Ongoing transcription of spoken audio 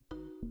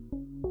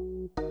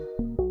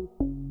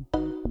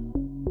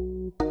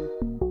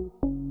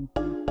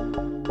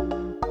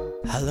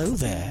Hello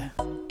there,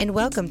 And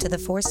welcome to the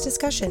Force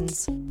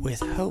Discussions. with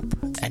Hope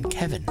and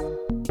Kevin.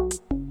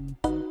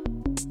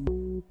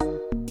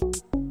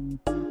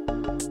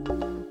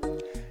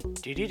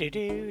 Do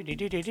season 3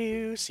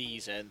 do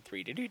season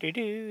 3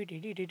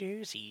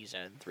 do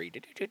season 3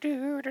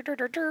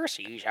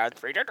 season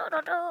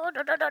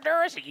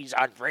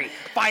 3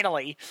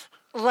 finally.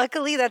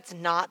 Luckily, that's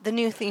not the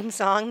new theme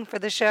song for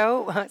the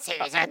show.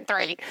 Season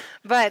 3.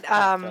 But,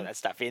 Throw that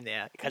stuff in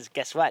there because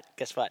guess what?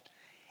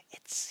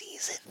 It's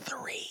season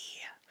 3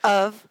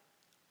 of,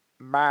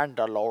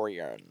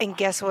 Mandalorian. and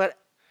guess what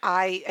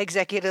I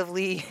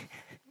executively,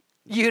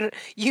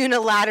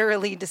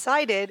 unilaterally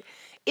decided?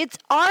 It's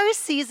our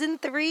season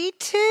 3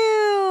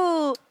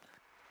 too.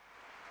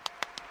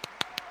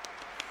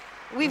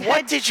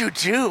 What did you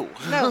do?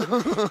 No.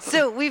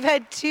 So we've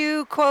had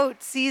 2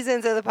 quote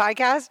seasons of the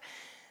podcast.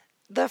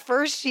 The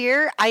first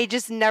year, I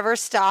just never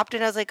stopped,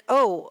 and I was like,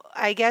 oh,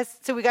 I guess.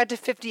 So we got to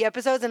 50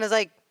 episodes, and I was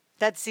like,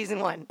 that's season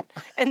 1.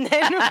 And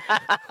then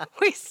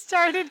we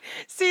started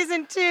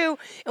season 2,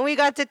 and we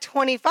got to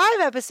 25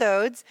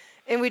 episodes,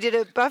 and we did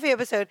a Buffy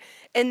episode.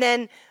 And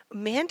then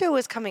Mando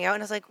was coming out,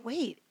 and I was like,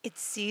 wait,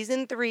 it's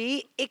season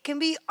 3. It can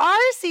be our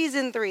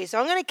season 3. So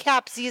I'm going to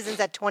cap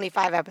seasons at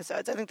 25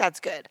 episodes. I think that's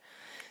good.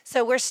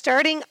 So we're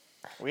starting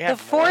the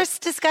Force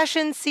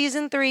Discussion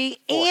season 3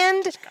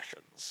 and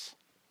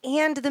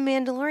the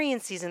Mandalorian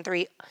season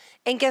 3.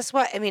 And guess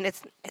what? I mean,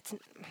 it's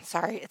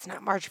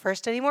not March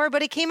 1st anymore,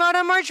 but it came out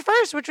on March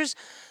 1st, which was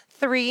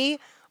 3-1.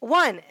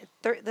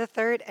 The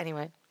third,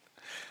 anyway.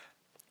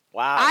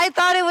 Wow. I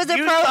thought it was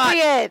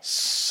appropriate.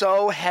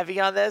 So heavy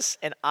on this,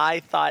 and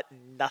I thought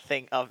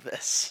nothing of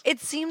this.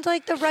 It seemed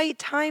like the right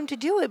time to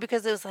do it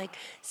because it was like,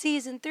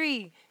 season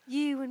 3,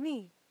 you and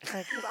me.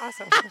 Like, it was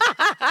awesome.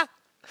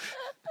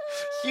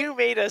 You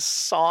made a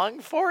song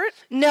for it?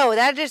 No,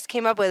 that just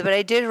came up with, but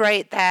I did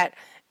write that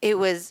it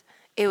was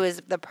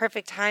the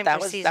perfect time for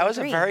season 3. That was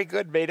a very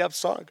good made-up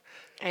song.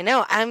 I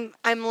know. I'm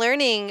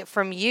learning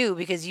from you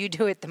because you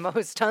do it the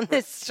most on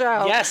this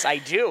show. Yes, I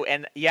do.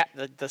 And yeah,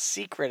 the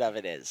secret of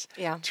it is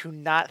to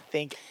not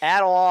think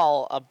at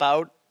all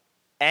about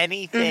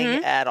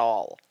anything at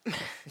all.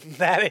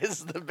 That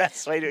is the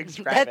best way to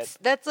describe it.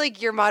 That's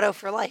like your motto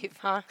for life,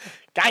 huh?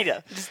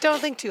 Kinda. Just don't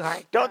think too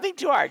hard. Don't think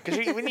too hard.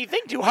 Because when you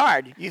think too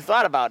hard, you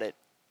thought about it.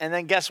 And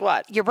then guess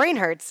what? Your brain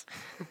hurts.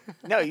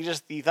 No, you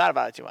thought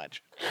about it too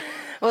much.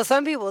 Well,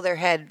 some people, their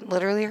head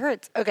literally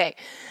hurts. Okay,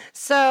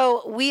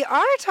 so we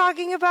are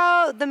talking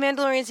about The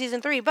Mandalorian Season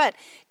 3, but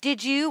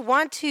did you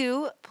want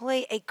to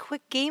play a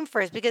quick game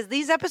first? Because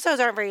these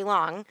episodes aren't very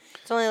long.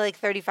 It's only like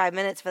 35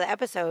 minutes for the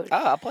episode. Oh,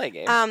 I'll play a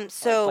game.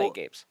 So I'll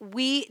play games.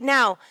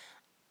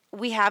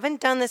 We haven't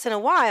done this in a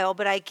while,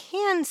 but I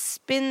can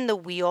spin the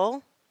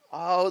wheel.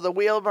 Oh, the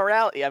wheel of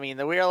morality. I mean,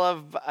 the wheel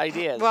of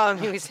ideas. Well,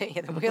 we say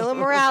the wheel of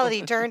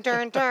morality. Turn.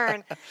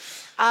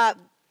 And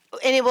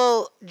it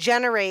will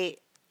generate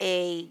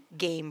a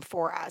game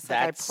for us.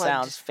 That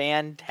sounds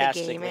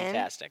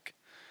fantastic.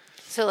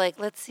 So,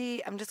 let's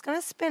see. I'm just going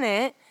to spin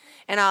it,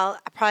 and I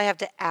probably have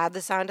to add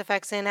the sound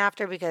effects in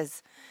after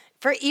because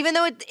even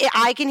though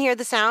I can hear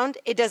the sound,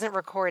 it doesn't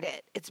record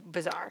it. It's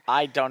bizarre.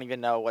 I don't even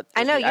know what...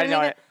 I know.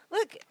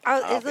 Look,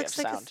 it looks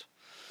like sound.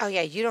 Oh,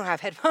 yeah, you don't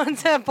have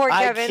headphones. Poor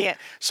Kevin. I can't.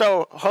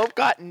 So Hope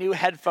got new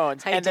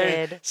headphones. I and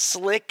did. They're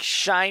slick,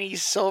 shiny,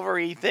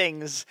 silvery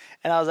things.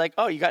 And I was like,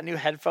 oh, you got new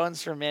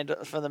headphones for the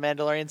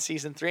Mandalorian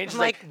Season 3? And she's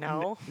like,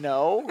 no.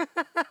 No.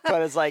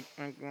 But it's like,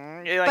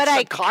 but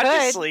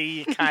subconsciously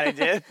you kind of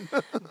did.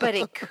 But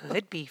it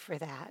could be for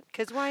that.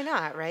 Because why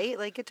not, right?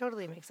 Like, it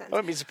totally makes sense. I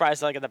wouldn't be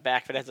surprised if, in the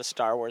back, if it has a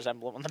Star Wars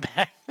emblem on the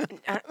back.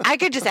 I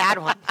could just add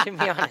one, to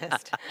be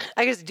honest.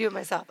 I could just do it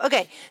myself.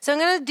 Okay, so I'm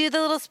going to do the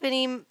little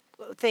spinning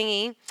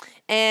thingy,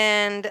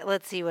 and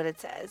let's see what it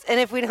says. And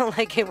if we don't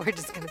like it, we're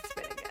just going to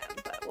spin again,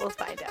 but we'll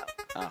find out.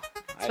 Oh,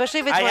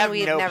 especially if it's one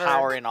we've never... I have no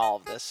power in all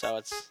of this, so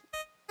it's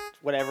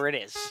whatever it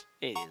is,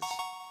 it is.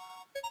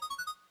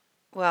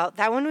 Well,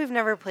 that one we've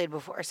never played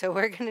before, so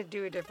we're going to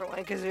do a different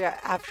one, because we are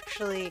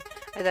actually...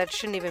 that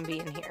shouldn't even be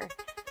in here.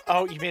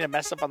 Oh, you made a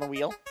mess up on the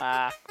wheel?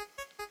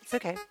 It's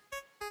okay.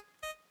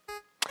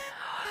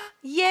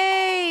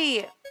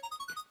 Yay!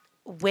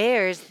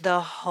 Where's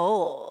the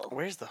hole?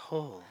 Where's the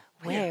hole?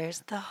 Where's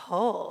the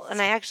hole?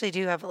 And I actually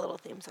do have a little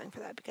theme song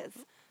for that because,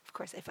 of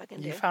course, I fucking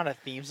do. You found a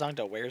theme song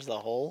to Where's the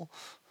Hole?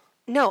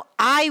 No,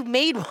 I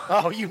made one.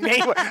 Oh, you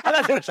made one. I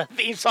thought there was a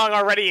theme song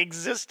already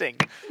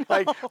existing.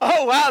 Like,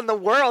 oh, wow, in the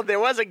world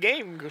there was a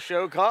game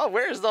show called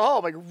Where's the Hole?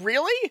 I'm like,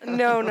 really?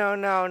 No.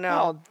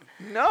 Oh,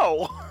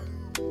 no.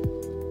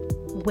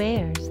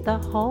 Where's the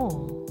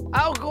hole?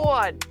 Oh, go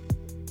on.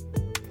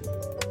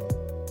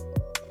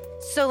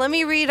 So let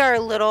me read our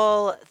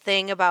little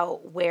thing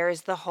about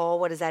where's the hole.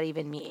 What does that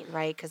even mean,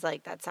 right? Because,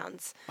 that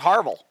sounds...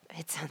 horrible.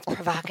 It sounds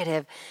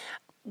provocative.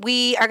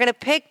 We are going to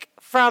pick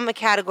from a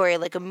category,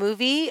 like a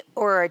movie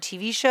or a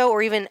TV show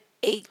or even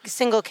a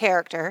single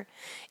character.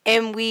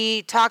 And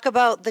we talk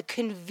about the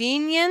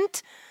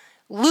convenient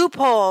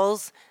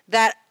loopholes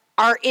that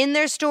are in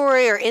their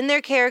story or in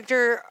their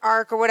character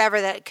arc or whatever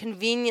that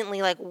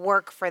conveniently like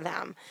work for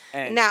them.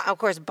 And- Now, of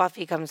course,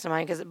 Buffy comes to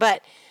mind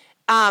but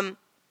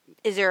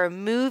is there a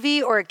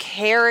movie or a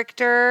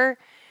character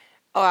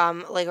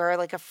or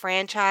a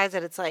franchise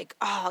that it's like,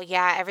 oh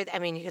yeah, everything? I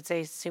mean, you could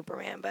say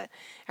Superman, but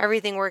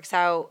everything works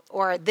out,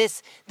 or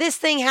this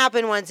thing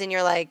happened once, and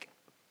you're like,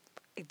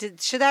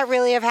 should that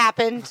really have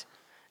happened?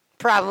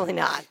 Probably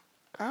not.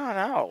 I don't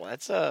know.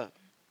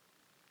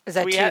 Is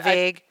that We too had-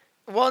 vague?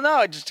 Well, no.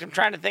 I'm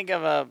trying to think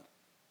of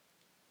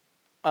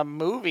a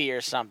movie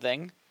or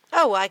something.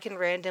 Oh, well, I can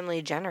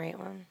randomly generate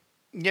one.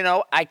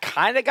 I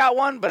kind of got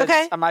one, but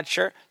Okay. I'm not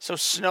sure. So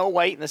Snow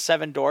White and the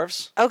Seven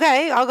Dwarfs.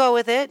 Okay, I'll go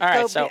with it. All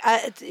right, Go, so-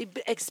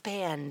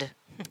 expand.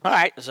 All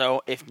right.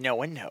 So if no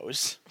one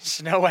knows,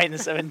 Snow White and the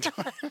Seven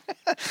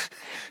Dwarfs.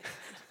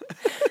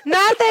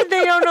 Not that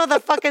they don't know the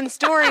fucking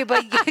story,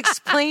 but you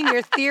explain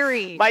your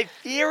theory. My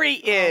theory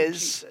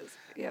is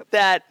Yep.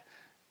 that.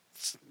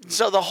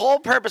 So the whole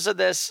purpose of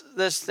this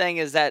thing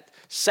is that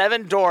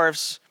seven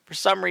dwarfs, for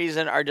some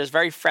reason, are just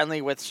very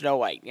friendly with Snow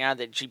White.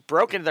 That she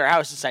broke into their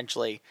house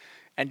essentially,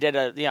 and did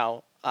a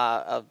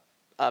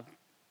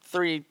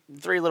three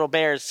little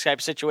bears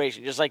type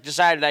situation. Just like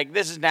decided like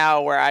this is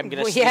now where I'm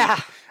gonna sleep. Yeah.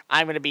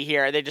 I'm gonna be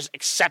here. They just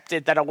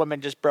accepted that a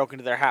woman just broke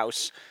into their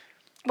house.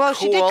 Well,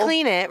 she did Cool.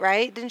 clean it,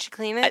 right? Didn't she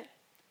clean it?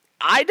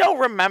 I don't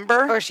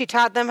remember. Or she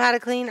taught them how to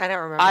clean? I don't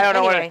remember. I don't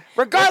know. Anyway,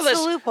 Regardless, what's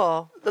the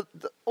loophole?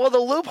 the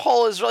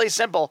loophole is really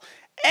simple.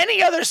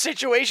 Any other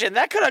situation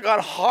that could have gone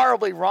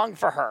horribly wrong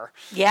for her.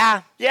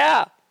 Yeah.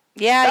 Yeah.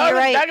 Yeah, That you're would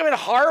right. have been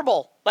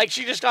horrible. Like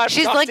she just got.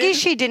 She's abducted. lucky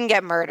she didn't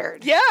get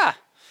murdered. Yeah.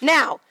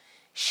 Now,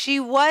 she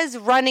was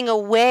running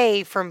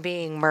away from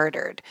being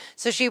murdered.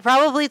 So she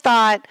probably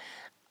thought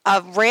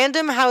a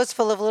random house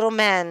full of little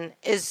men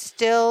is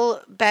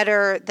still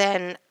better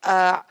than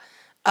a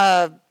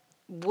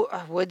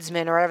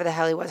woodsman or whatever the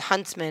hell he was,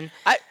 huntsman,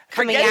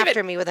 coming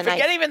after me with a knife.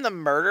 Forget even the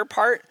murder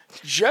part.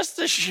 Just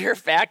the sheer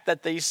fact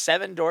that these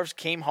seven dwarfs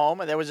came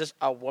home and there was just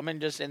a woman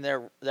just in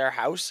their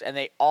house and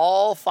they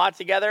all fought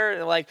together and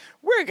they're like,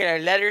 we're gonna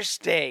let her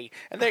stay.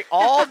 And they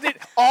all did.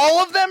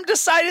 All of them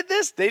decided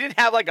this. They didn't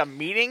have like a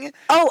meeting.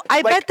 Oh,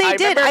 I Like, bet they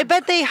did. remember- I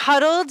bet they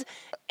huddled.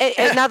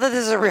 Not that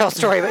this is a real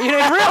story, but in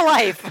real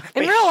life,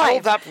 They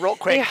huddled up real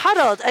quick. They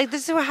huddled.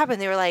 This is what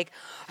happened. They were like,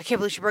 "I can't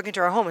believe she broke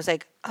into our home." It's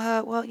like,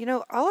 well,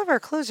 all of our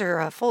clothes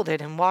are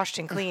folded and washed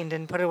and cleaned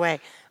and put away.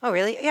 Oh,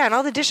 really? Yeah, and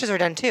all the dishes are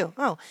done too.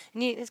 Oh,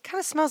 and it kind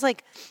of smells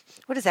like,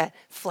 what is that?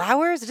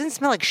 Flowers? It doesn't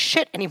smell like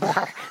shit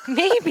anymore.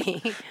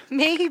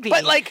 maybe.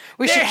 But like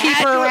we there should keep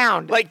had her to-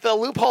 around. Like the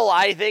loophole,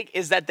 I think,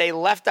 is that they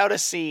left out a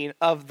scene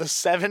of the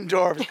seven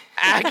dwarfs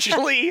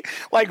actually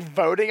like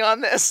voting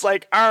on this.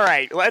 Like, all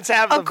right, let's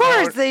have. Of the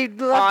course, vote they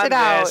left on it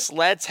out. this.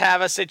 Let's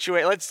have a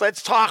situation.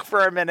 Let's talk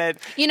for a minute.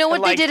 You know what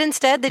And, they like, did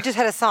instead? They just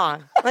had a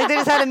song. Like they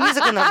just had a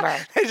musical number.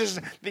 They just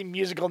the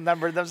musical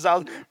number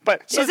themselves.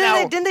 But so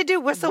now, Didn't they do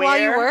 "Whistle While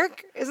You where-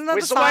 Work"? Isn't that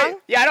Whistle the song?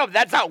 while, yeah, I know.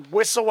 That's not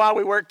whistle while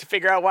we work to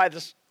figure out why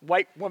this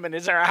white woman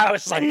is in our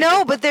house. Like,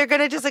 No, but they're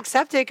gonna just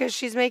accept it because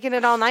she's making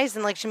it all nice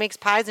and like she makes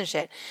pies and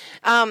shit.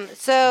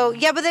 So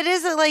yeah, but it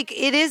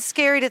is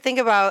scary to think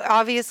about.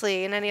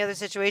 Obviously, in any other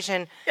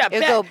situation, Yeah, it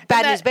would go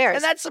bad news bears.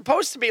 And that's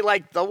supposed to be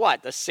like the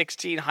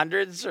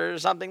 1600s or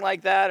something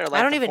like that, or like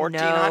I don't the even 1400s.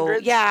 know.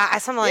 Yeah,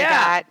 something like yeah,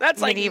 that.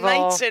 that's like medieval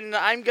knights, and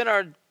I'm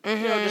gonna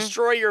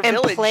destroy your and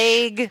village.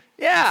 plague.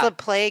 Yeah, It's the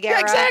plague era.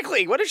 Yeah,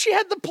 exactly. What if she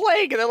had the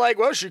plague, and they're like,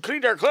 well, she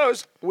cleaned our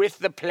clothes with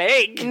the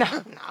plague. No.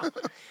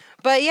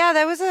 But yeah,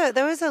 that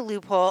was a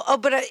loophole. Oh,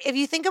 but if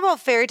you think about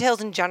fairy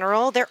tales in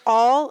general, they're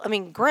all,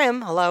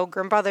 Grimm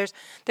Brothers,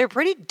 they're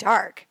pretty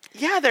dark.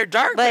 Yeah, they're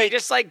dark. But Like-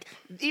 just like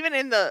even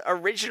in the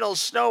original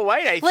Snow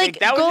White, I Like think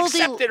that was Goldie-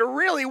 accepted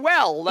really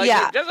well. Like,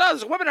 Yeah. just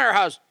there's a woman in our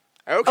house.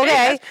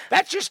 Okay.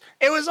 That's just.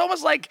 It was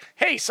almost like,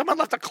 hey, someone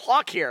left a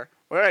clock here.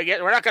 We're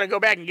not going to go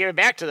back and give it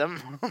back to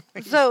them.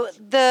 So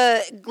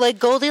the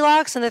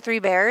Goldilocks and the Three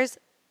Bears,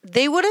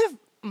 they would have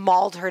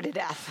mauled her to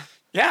death.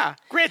 Yeah,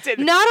 granted.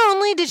 Not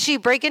only did she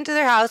break into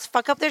their house,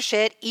 fuck up their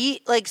shit,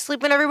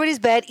 sleep in everybody's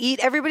bed, eat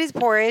everybody's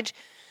porridge,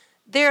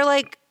 they're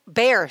like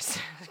bears,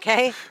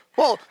 okay?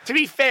 Well, to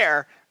be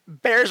fair,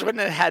 bears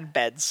wouldn't have had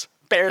beds.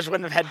 Bears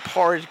wouldn't have had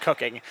porridge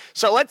cooking.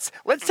 So let's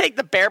take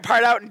the bear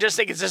part out and just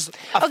think it's just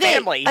a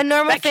family a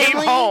normal that family.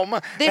 came home.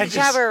 They'd and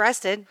have her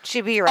arrested.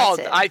 She'd be Oh,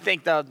 arrested. I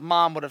think the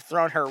mom would have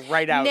thrown her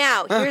right out.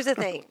 Now, here's the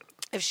thing.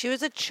 If she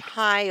was a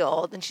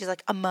child and she's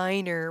like a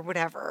minor,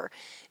 whatever,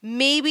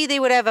 maybe they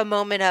would have a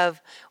moment of,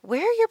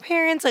 where are your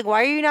parents? Like,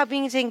 why are you not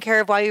being taken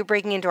care of while you're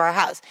breaking into our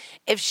house?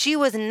 If she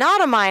was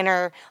not a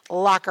minor,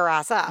 lock her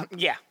ass up.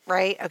 Yeah.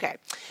 Right? Okay.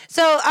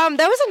 So that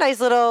was a nice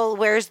little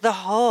where's the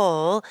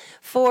hole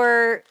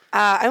for,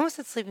 I almost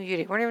said Sleeping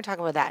Beauty. We're not even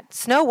talking about that.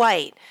 Snow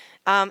White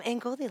and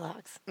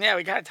Goldilocks. Yeah,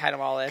 we kind of tied them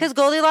all in. Because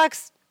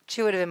Goldilocks,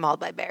 she would have been mauled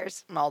by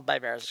bears. Mauled by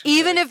bears.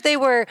 Even if they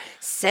were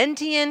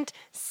sentient,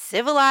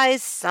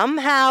 civilized,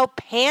 somehow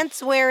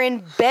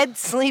pants-wearing,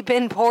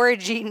 bed-sleeping,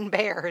 porridge-eating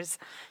bears,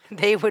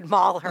 they would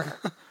maul her.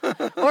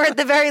 Or at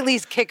the very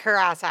least, kick her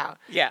ass out.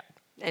 Yeah.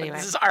 Anyway.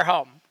 This is our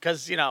home.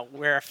 because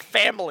we're a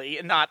family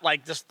and not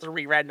like just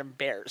 3 random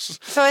bears.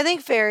 So I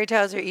think fairy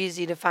tales are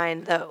easy to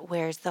find.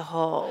 Where's the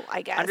hole?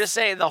 I guess I'm just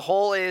saying the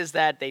hole is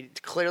that they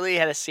clearly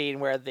had a scene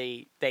where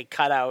they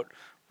cut out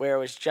where it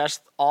was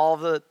just all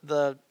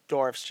the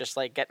dwarfs just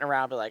like getting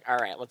around, be like, all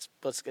right, let's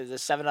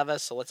there's 7 of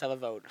us, so let's have a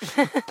vote.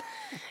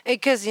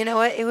 Because you know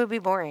what, it would be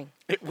boring.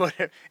 It would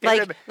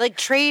like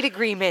trade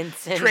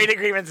agreements and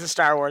in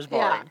Star Wars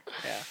boring.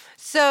 Yeah.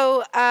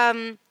 So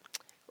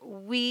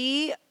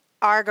we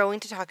are going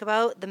to talk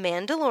about The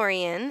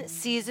Mandalorian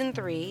season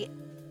 3.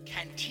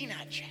 Cantina.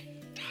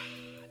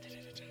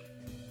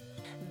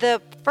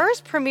 The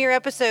first premiere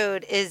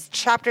episode is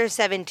chapter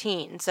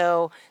 17.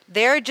 So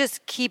they're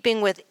just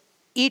keeping with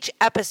each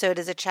episode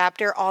as a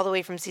chapter all the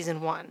way from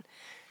season 1.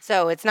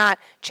 So it's not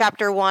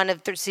chapter 1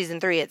 of season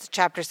 3. It's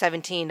chapter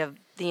 17 of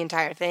the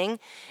entire thing.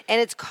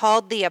 And it's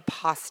called The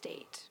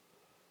Apostate,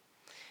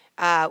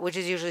 which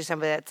is usually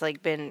somebody that's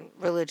like been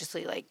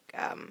religiously like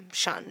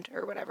shunned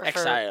or whatever.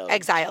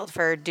 Exiled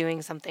for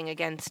doing something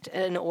against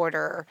an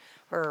order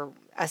or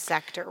a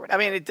sect or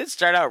whatever. I mean, it did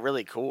start out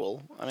really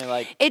cool. I mean,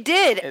 like... It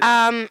did.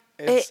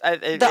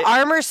 The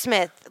armor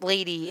smith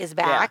lady is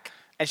back. Yeah.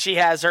 And she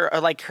has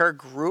her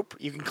group.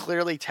 You can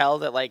clearly tell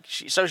that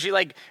she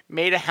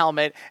made a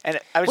helmet and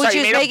she was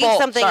making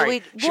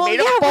something. She made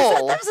a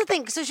bowl. That was the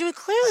thing. So she was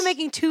clearly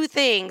making 2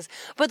 things.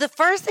 But the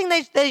first thing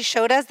they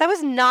showed us, that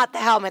was not the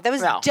helmet. That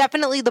was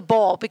definitely the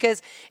bowl,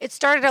 because it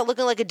started out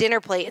looking like a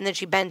dinner plate and then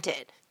she bent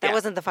it. That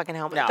wasn't the fucking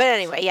helmet. No. But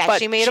anyway,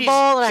 she made a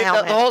bowl and a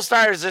helmet. The whole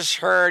start is just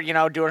her,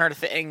 doing her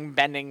thing,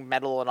 bending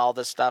metal and all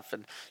this stuff.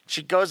 And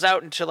she goes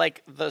out into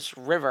this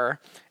river.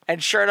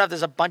 And sure enough,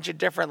 there's a bunch of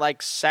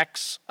different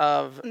sects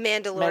of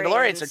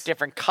Mandalorians of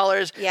different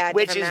colors,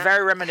 which is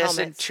very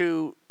reminiscent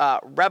to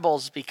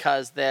Rebels,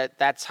 because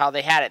that's how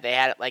they had it. They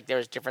had it like there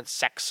was different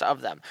sects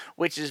of them,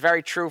 which is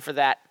very true for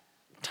that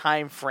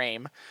time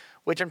frame.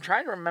 Which I'm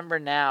trying to remember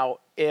now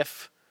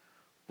if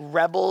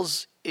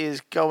Rebels is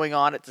going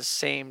on at the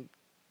same.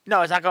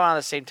 No, it's not going on at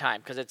the same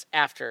time, because it's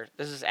after.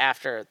 This is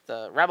after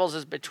the Rebels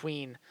is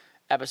before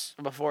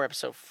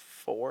episode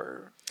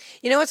 4.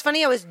 You know what's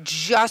funny? I was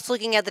just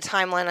looking at the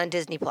timeline on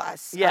Disney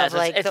Plus. Yes,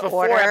 it's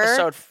before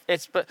episode.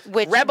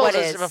 Rebels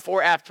is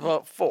before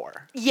episode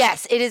 4.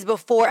 Yes, it is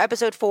before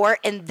episode 4,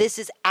 and this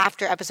is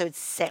after episode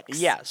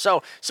 6. Yeah,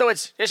 so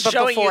it's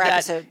showing you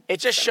that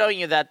it's just showing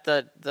you that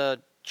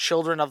the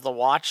Children of the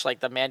Watch,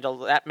 like that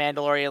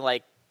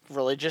Mandalorian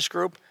religious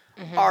group,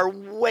 are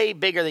way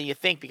bigger than you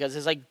think, because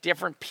there's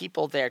different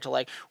people there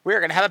to we're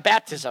gonna have a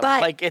baptism.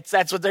 But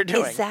that's what they're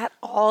doing. Is that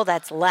all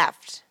that's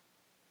left?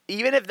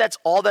 Even if that's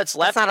all that's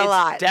left, it's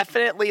lot.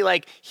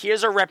 Definitely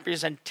here's a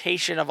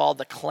representation of all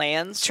the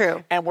clans.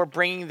 True. And we're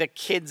bringing the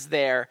kids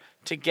there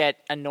to get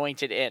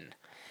anointed in.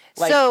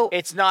 So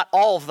it's not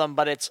all of them,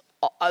 but it's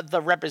the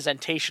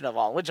representation of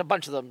all, which a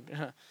bunch of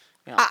them.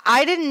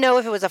 I didn't know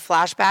if it was a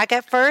flashback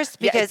at first,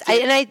 because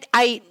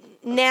I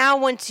now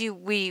once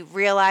we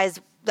realize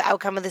the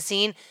outcome of the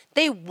scene,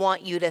 they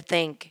want you to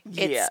think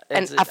it's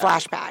a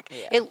flashback.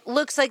 Yeah. It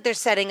looks like they're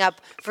setting up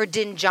for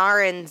Din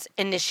Djarin's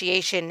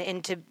initiation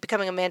into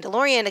becoming a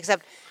Mandalorian,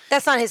 except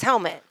that's not his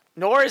helmet.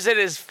 Nor is it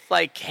his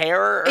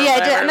hair. Or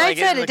whatever. And I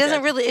said it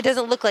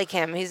doesn't look like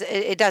him.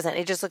 It doesn't.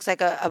 It just looks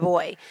like a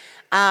boy.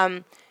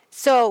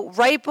 So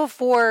right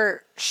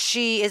before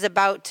she is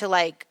about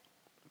to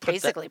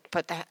puts the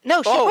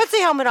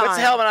helmet on. Puts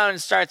the helmet on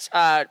and starts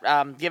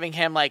giving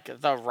him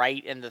the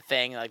right and the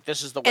thing.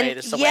 This is the way.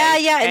 This is the way.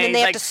 Yeah. And then they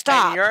have to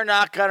stop. And you're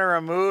not gonna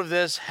remove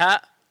this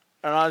hat.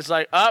 And I was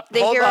like,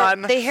 hold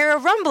on. They hear a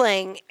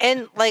rumbling,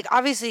 and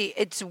obviously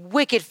it's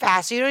wicked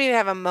fast. So you don't even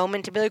have a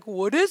moment to be like,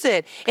 what is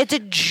it? It's a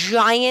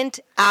giant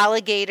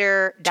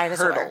alligator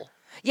dinosaur. Turtle.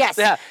 Yes,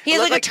 yeah. He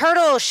has a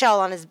turtle shell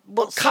on his.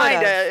 Kind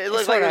of. It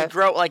looked like it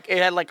was it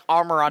had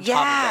armor on top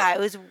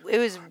of it. Yeah, it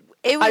was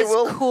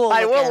cool.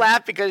 I will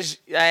laugh because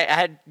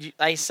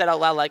I said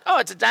out loud "Oh,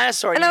 it's a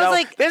dinosaur." And I was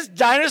like, "There's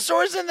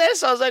dinosaurs in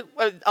this." I was like,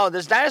 "Oh,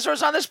 there's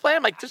dinosaurs on this planet."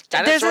 I'm like, "There's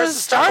dinosaurs in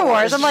Star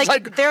Wars." I'm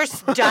like,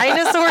 "There's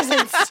dinosaurs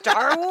in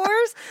Star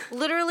Wars?"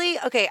 Literally,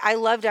 okay. I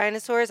love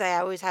dinosaurs. I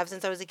always have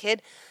since I was a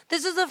kid.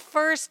 This is the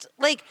first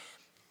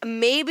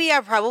maybe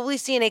I've probably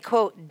seen a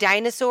quote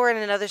dinosaur in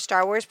another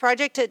Star Wars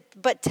project,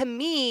 but to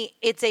me,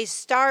 it's a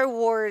Star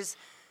Wars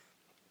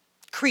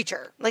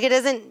creature. It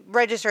doesn't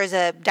register as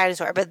a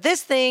dinosaur, but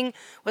this thing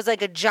was a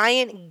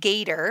giant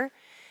gator,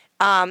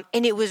 and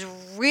it was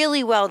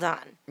really well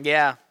done.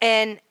 Yeah.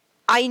 And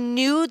I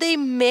knew they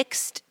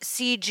mixed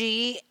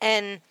CG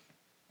and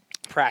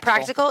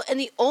practical, and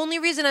the only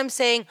reason I'm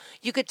saying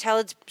you could tell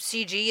it's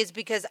CG is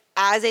because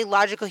as a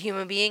logical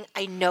human being,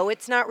 I know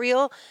it's not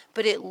real,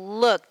 but it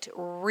looked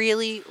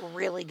really,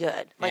 really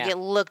good. It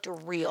looked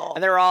real.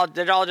 And they're all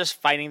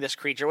just fighting this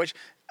creature, which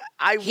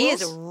he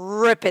is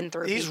ripping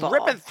through people. He's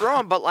ripping through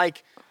them,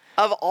 but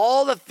of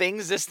all the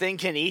things this thing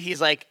can eat, he's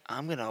like,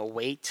 I'm gonna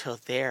wait till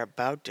they're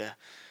about to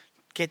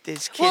get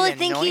this kid anointed.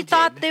 Well, I think he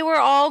thought they were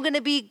all gonna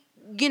be,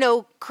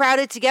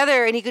 crowded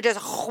together, and he could just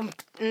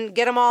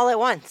get them all at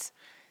once.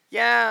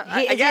 Yeah,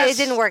 I guess it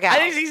didn't work out. I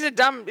think he's a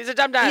dumb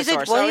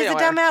dinosaur. He's a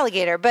dumb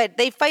alligator, but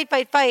they fight,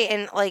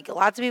 and like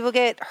lots of people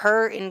get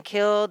hurt and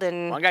killed,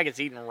 and one guy gets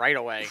eaten right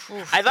away.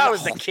 I thought it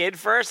was the kid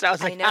first. I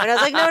was like, I know, and I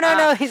was like,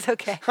 no, he's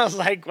okay. I was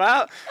like,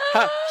 well,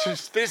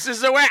 this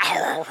is the way.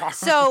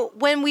 So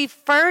when we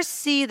first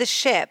see the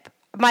ship,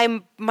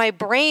 my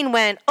brain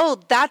went, oh,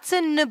 that's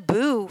a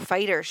Naboo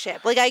fighter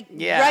ship. Like I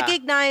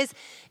recognized,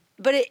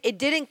 but it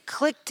didn't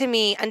click to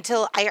me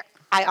until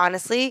I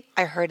honestly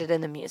heard it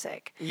in the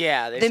music.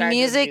 Yeah, the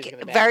music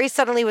very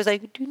suddenly was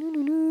like,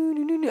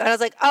 and I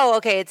was like, oh,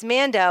 okay, it's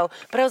Mando.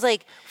 But I was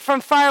like,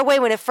 from far away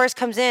when it first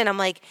comes in, I'm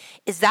like,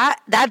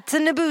 that's a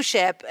Naboo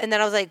ship? And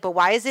then I was like, but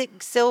why is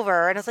it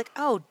silver? And I was like,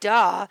 oh,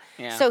 duh.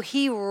 Yeah. So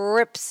he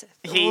rips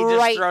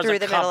right through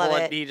the middle of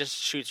it. He just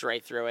shoots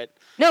right through it.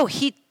 No,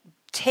 he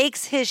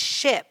takes his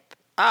ship.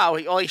 Oh,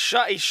 he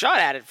shot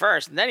at it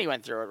first, and then he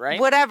went through it, right?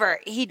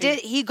 Whatever he did,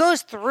 he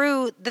goes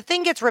through. The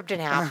thing gets ripped in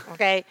half.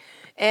 Okay.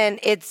 And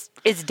it's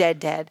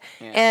dead.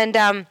 Yeah.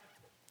 And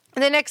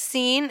the next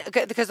scene,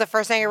 because the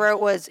first thing I wrote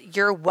was,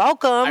 you're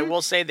welcome. I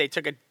will say they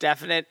took a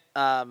definite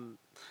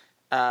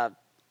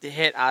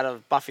hit out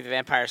of Buffy the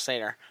Vampire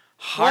Slayer.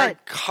 Hard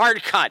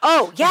cut.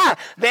 Oh, yeah.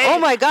 Oh,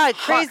 my God.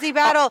 Crazy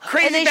battle.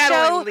 Crazy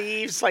battle and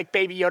leaves, like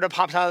Baby Yoda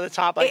pops out of the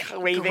top, like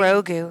waving.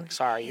 Grogu.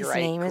 Sorry, you're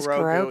right. His name is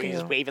Grogu.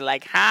 He's waving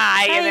like,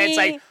 hi. And then it's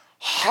like,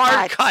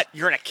 hard cut.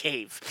 You're in a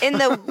cave. And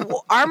the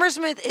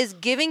armorsmith is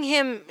giving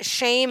him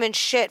shame and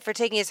shit for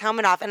taking his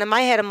helmet off. And in my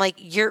head, I'm like,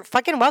 you're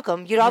fucking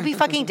welcome. You'd all be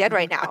fucking dead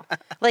right now.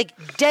 Like,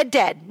 dead.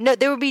 No,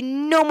 there would be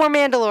no more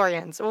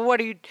Mandalorians. What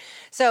are you?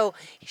 So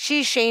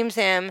she shames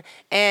him,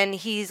 and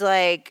he's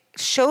like,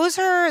 shows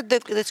her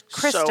this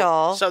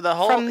crystal so the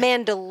whole, from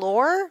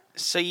Mandalore.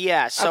 So,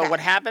 yeah. So what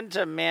happened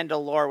to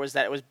Mandalore was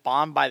that it was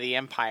bombed by the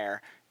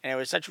Empire. And it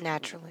was such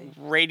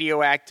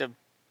radioactive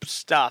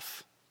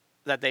stuff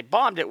that they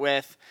bombed it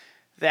with,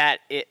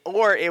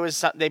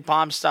 they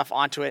bombed stuff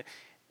onto it,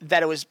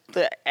 that it was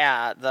the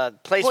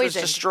place was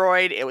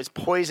destroyed. It was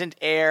poisoned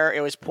air.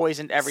 It was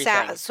poisoned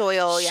everything.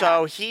 Soil. Yeah.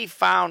 So he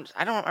found.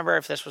 I don't remember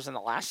if this was in the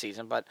last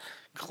season, but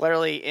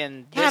clearly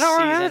in this I don't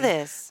season, remember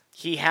this.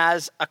 He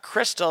has a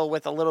crystal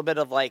with a little bit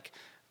of like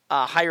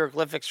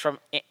hieroglyphics from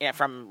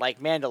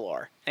like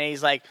Mandalore, and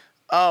he's like,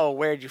 "Oh,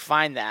 where'd you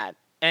find that?"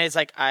 And it's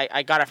like,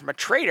 "I got it from a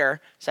trader."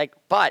 It's like,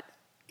 but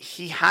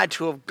he had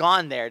to have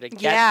gone there to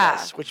get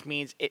this, which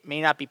means it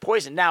may not be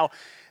poison. Now,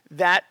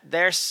 that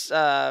there's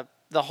the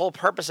whole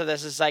purpose of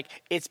this is like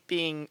it's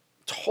being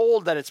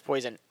told that it's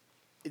poison.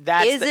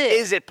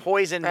 Is it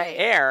poisoned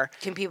air?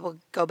 Can people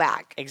go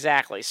back?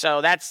 Exactly.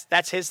 So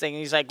that's his thing.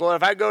 He's like, well,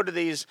 if I go to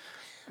these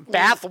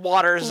bath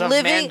waters of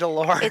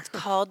Mandalore, it's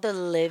called the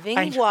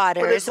living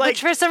waters. Which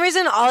for some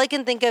reason, all I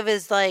can think of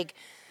is like,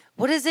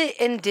 what is it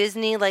in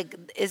Disney? Like,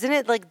 isn't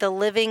it like the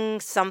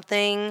living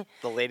something?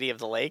 The Lady of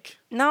the Lake?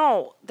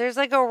 No, there's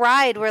like a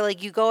ride where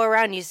like you go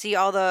around, you see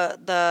all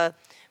the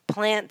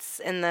plants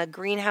and the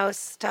greenhouse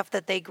stuff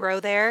that they grow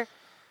there.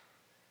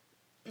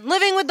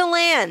 Living with the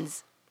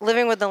lands.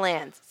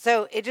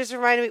 So it just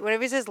reminded me,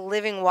 whenever he says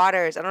living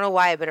waters, I don't know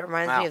why, but it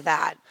reminds me of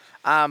that.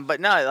 But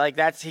no, like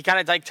he kind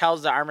of like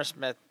tells the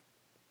armorsmith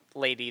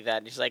lady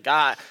that he's like,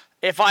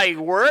 if I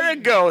were to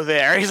go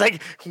there, he's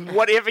like,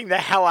 what ifing the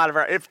hell out of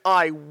her. If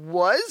I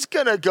was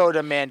going to go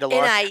to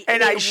Mandalore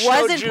and I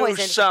showed you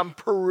poisoned. Some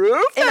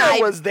proof that I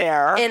was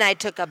there. And I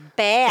took a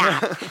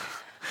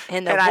bath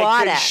in the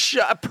water.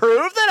 I could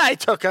prove that I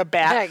took a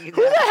bath. Who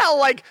the hell,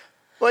 like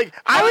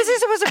how is he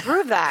supposed to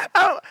prove that?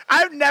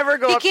 I'd never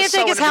go up to someone. He can't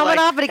take his helmet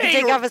off, but he can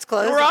take off his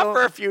clothes. We're off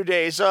for a few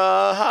days.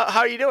 How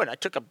are you doing? I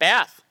took a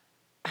bath.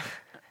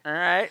 All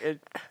right.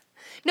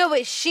 No,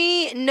 but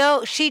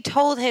she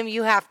told him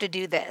you have to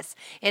do this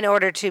in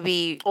order to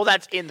be. Well,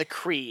 that's in the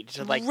creed,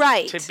 to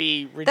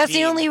be redeemed. That's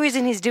the only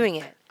reason he's doing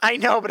it. I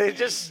know, but it's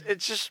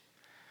just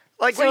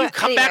like when you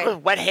come back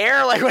with wet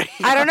hair, like what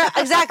I don't know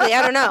exactly.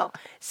 I don't know.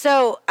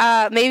 So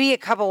maybe a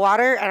cup of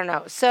water. I don't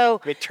know. So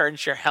it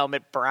turns your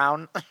helmet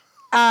brown.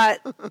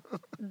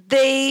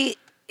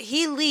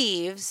 He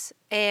leaves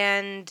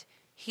and.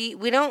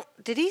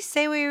 Did he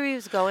say where he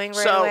was going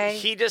right away?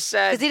 So he just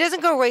said... Because he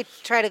doesn't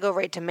try to go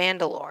right to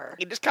Mandalore.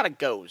 He just kind of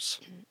goes.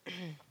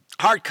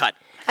 Hard cut.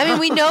 I mean,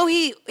 we know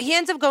he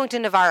ends up going to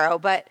Navarro,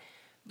 but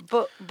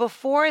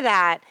before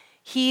that,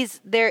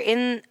 they're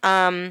in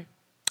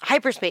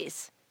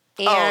hyperspace.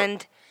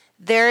 And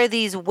there are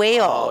these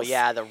whales. Oh,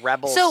 yeah, the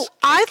rebels. So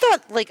I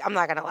thought, I'm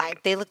not going to lie,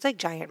 they looked like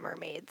giant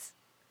mermaids.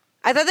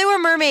 I thought they were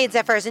mermaids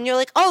at first, and you're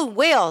like, "Oh,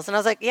 whales," and I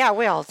was like, "Yeah,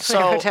 whales."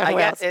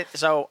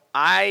 So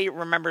I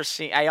remember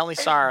seeing. I only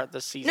saw the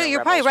season. No,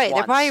 you're probably right.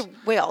 Once. They're probably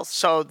whales.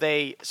 So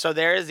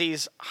there's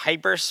these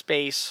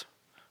hyperspace.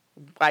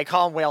 I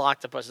call them whale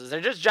octopuses.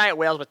 They're just giant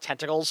whales with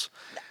tentacles.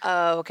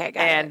 Oh, okay, got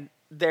it. And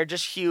they're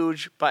just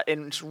huge. But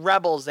in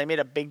Rebels, they made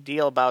a big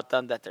deal about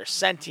them, that they're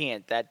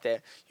sentient, that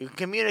you can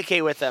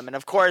communicate with them. And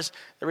of course,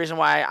 the reason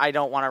why I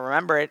don't want to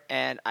remember it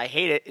and I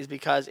hate it is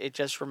because it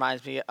just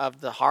reminds me of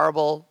the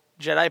horrible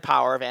Jedi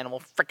power of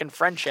animal frickin'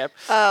 friendship.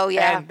 Oh,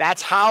 yeah. And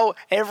that's how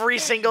every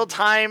single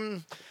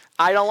time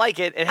I don't like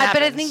it. It happens.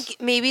 But I think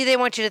maybe they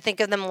want you to think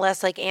of them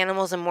less like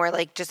animals and more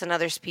like just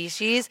another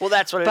species. Well,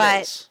 that's what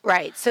it is.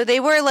 Right. So they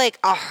were like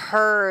a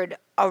herd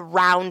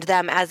around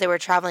them as they were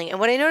traveling. And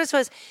what I noticed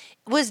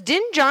was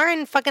Din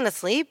Djarin fucking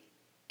asleep?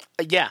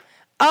 Yeah.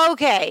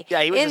 Okay.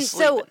 Yeah, he was and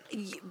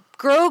asleep. So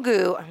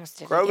Grogu, I almost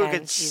did it again,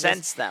 could Jesus.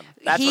 sense them.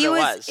 That's he what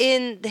it was.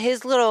 in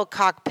his little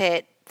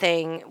cockpit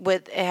thing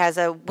it has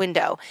a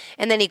window,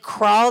 and then he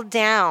crawled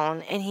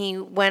down and he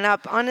went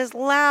up on his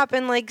lap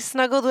and like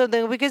snuggled with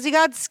them because he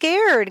got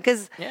scared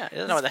because he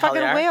doesn't know what the hell they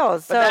are.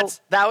 Whales. But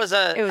so that was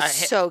it was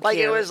so cute. Like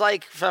it was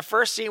like the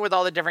first scene with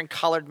all the different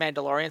colored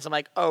Mandalorians. I'm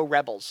like, oh,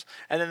 rebels,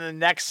 and then the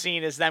next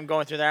scene is them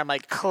going through there. I'm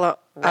like, rebels.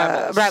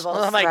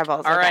 I'm like,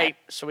 rebels. all okay. right,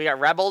 so we got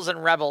rebels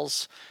and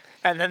rebels.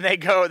 And then they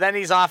go. Then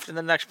he's off to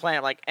the next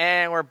planet. Like,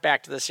 and we're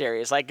back to the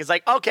series. Like, it's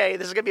like, okay,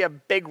 this is gonna be a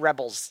big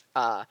Rebels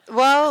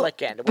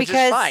click end, which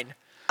is fine.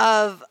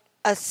 Of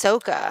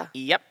Ahsoka.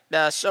 Yep, the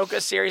Ahsoka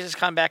series has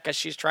come back because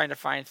she's trying to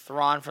find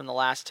Thrawn from the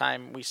last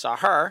time we saw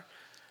her.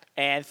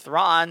 And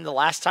Thrawn, the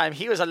last time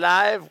he was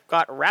alive,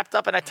 got wrapped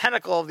up in a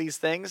tentacle of these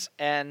things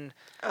and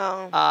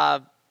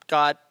got,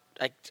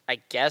 I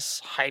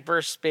guess,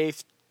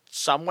 hyperspace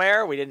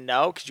somewhere. We didn't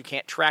know because you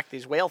can't track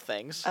these whale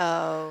things.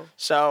 Oh.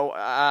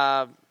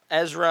 So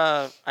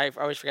Ezra, I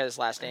always forget his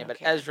last name, but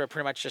Ezra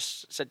pretty much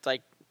just said,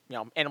 like,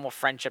 animal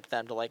friendship to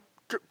them to, like,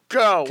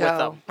 go with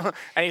them.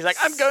 And he's like,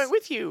 I'm going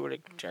with you.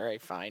 Like, all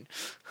right, fine.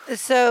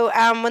 So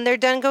when they're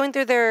done going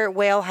through their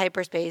whale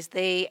hyperspace,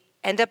 they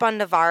end up on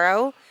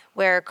Navarro,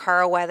 where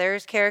Carl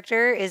Weathers'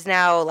 character is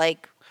now,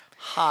 like,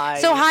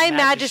 High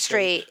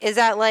Magistrate. Is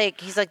that like,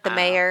 he's like the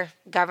mayor,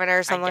 governor,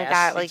 or something like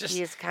that? Like,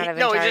 he's kind of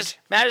in charge?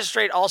 No,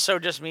 Magistrate also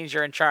just means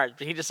you're in charge.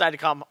 But he decided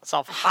to call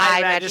himself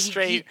High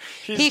Magistrate.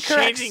 He's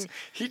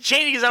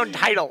changing his own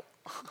title.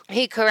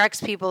 He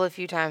corrects people a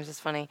few times. It's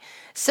funny.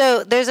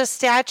 So there's a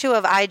statue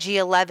of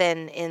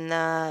IG-11 in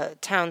the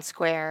town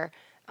square.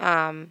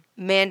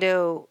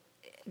 Mando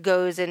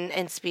goes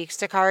and speaks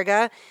to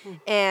Karga.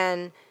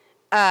 And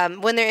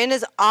when they're in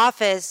his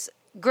office,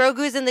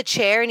 Grogu's in the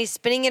chair and he's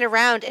spinning it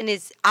around. And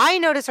I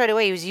noticed right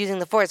away he was using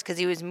the Force because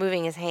he was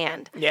moving his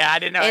hand. Yeah, I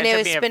didn't know. And it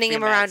was spinning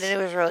him around and it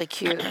was really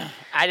cute.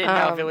 I didn't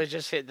know if it was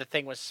just the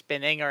thing was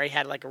spinning or he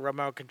had like a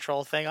remote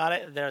control thing on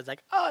it. And then I was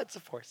like, oh, it's a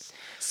Force.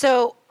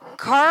 So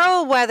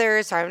Carl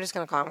Weathers, sorry, I'm just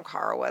going to call him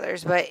Carl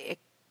Weathers, but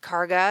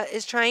Karga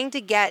is trying to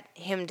get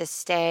him to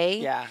stay.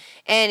 Yeah.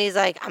 And he's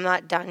like, I'm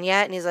not done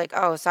yet. And he's like,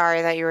 oh, sorry,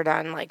 I thought you were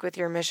done, like with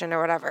your mission or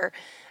whatever.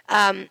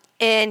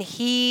 And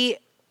he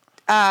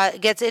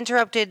gets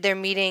interrupted their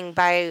meeting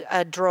by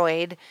a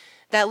droid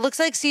that looks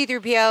like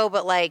C-3PO,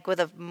 but like with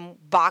a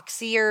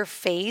boxier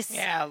face.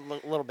 Yeah, a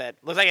little bit.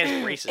 Looks like it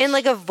has braces. And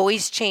like a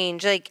voice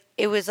change. Like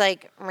it was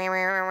like,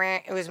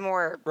 it was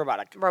more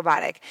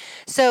robotic.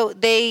 So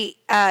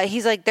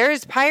he's like,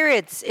 there's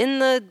pirates in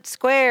the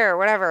square or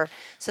whatever.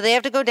 So they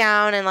have to go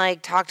down and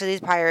like talk to these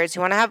pirates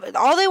who want to have,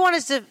 all they want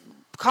is to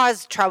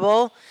cause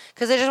trouble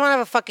because they just want to have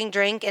a fucking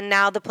drink. And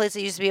now the place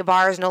that used to be a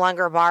bar is no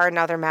longer a bar. And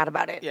now they're mad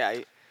about it.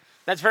 Yeah.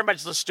 That's pretty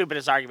much the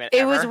stupidest argument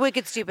ever. It was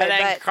wicked stupid. And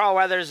then Carl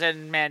Weathers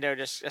and Mando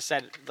just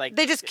said, like...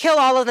 They just kill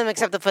all of them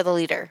except for the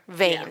leader,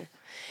 Vane. Yeah.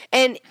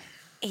 And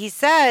he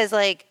says,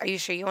 like, are you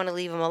sure you want to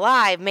leave him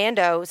alive?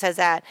 Mando says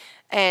that.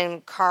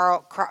 And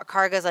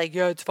Karga's like,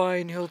 yeah, it's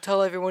fine. He'll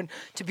tell everyone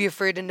to be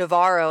afraid of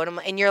Navarro.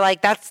 And you're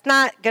like, that's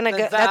not going to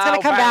go... That's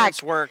going to come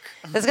back. Work.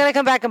 That's going to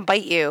come back and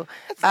bite you.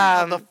 That's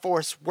not how the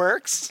Force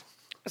works.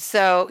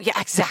 So, yeah,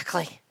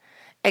 exactly.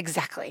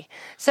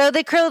 So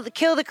they kill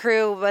the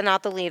crew, but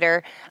not the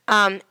leader.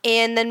 And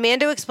then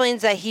Mando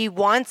explains that he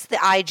wants the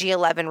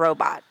IG-11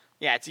 robot.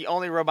 Yeah, it's the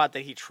only robot that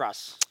he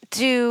trusts.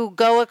 To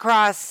go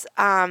across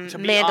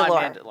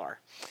Mandalore.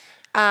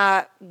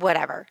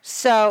 Whatever.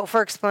 So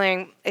for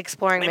exploring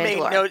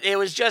Mandalore. It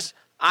was just,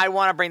 I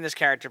want to bring this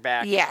character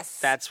back. Yes.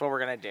 That's what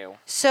we're going to do.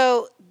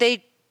 So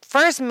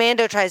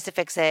Mando tries to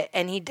fix it,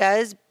 and he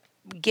does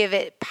give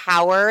it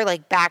power,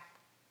 like back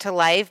to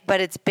life, but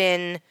it's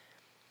been...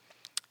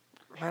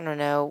 I don't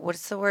know,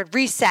 what's the word?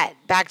 Reset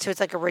back to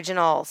its like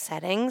original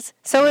settings.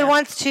 So it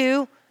wants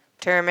to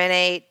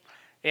terminate.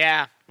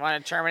 Yeah,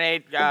 want to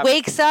terminate.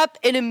 Wakes up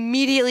and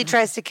immediately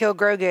tries to kill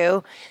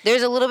Grogu.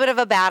 There's a little bit of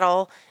a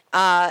battle,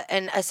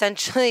 and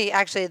essentially,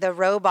 actually, the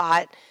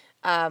robot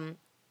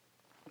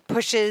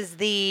pushes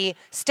the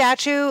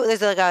statue.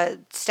 There's like a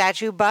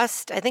statue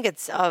bust. I think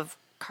it's of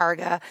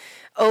Karga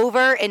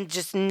over and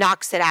just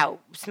knocks it out,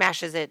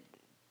 smashes it.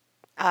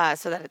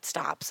 So that it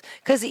stops.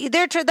 Because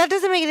that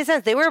doesn't make any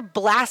sense. They were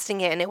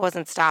blasting it and it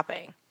wasn't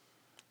stopping.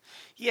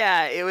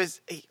 Yeah, it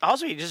was...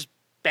 Also, he just...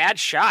 Bad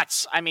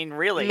shots. I mean,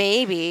 really.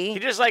 Maybe. He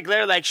just, like,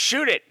 they're like,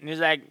 shoot it. And he's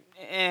like,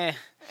 eh.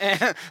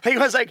 He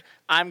was like,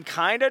 I'm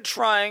kind of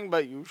trying,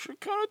 but you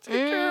should kind of take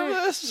care of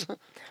this.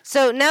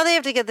 So now they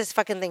have to get this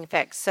fucking thing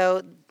fixed.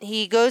 So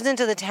he goes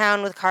into the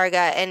town with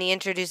Karga and he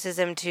introduces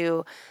him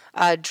to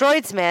a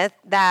droidsmith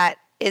that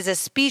is a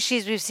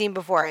species we've seen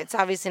before. It's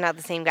obviously not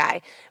the same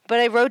guy. But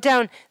I wrote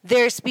down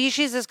their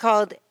species is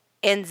called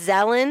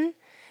Anzellan,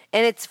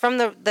 And it's from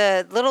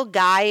the little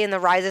guy in the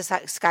Rise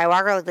of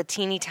Skywalker, like the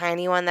teeny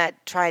tiny one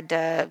that tried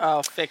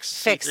to fix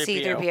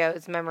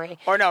C-3PO's memory.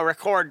 Or no,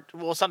 record,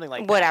 something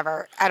like that.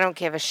 Whatever. I don't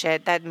give a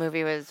shit. That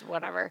movie was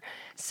whatever.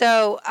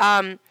 So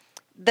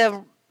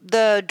the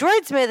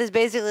droid smith is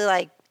basically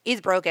like, he's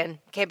broken,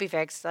 can't be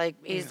fixed. Like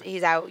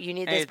he's out. You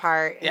need this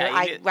part. Yeah,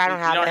 I don't have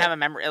it. You don't have a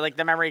memory. Like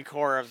the memory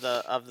core of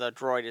the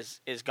droid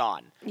is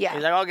gone. Yeah.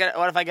 He's like,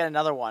 what if I get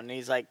another one? And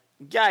he's like,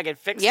 yeah, I can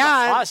fix the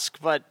husk,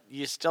 but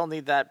you still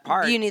need that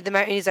part. You need the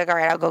memory. He's like, all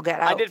right, I'll go get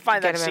it. I did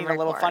find that scene a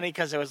little funny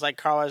because it was like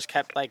Carlos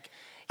kept like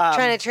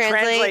trying to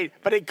translate,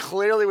 but he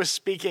clearly was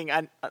speaking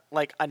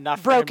like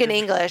enough broken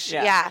English.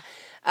 Yeah.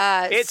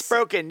 It's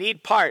broken.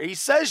 Need part. He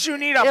says you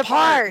need a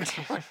part.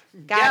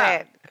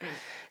 Got it.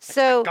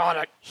 So got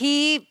it.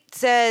 He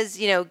says,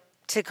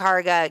 to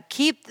Karga,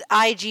 keep the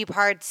IG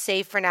parts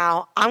safe for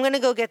now. I'm going to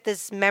go get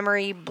this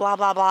memory, blah,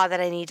 blah, blah, that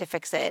I need to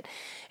fix it.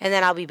 And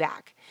then I'll be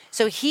back.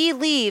 So he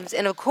leaves.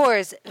 And of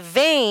course,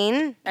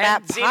 Vane,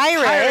 that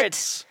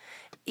pirate.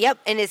 Yep.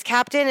 And his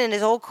captain and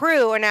his whole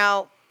crew are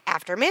now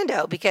after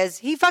Mando because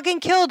he fucking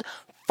killed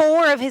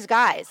 4 of his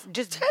guys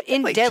just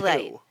in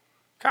daylight.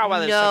 Carl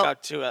Weathers took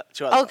out two others.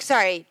 Oh,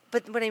 sorry.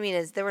 But what I mean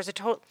is there was a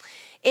total...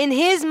 In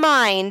his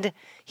mind,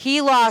 he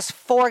lost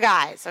 4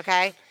 guys,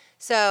 okay?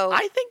 So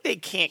I think they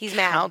can't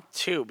count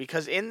 2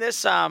 because in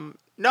this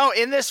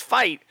in this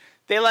fight,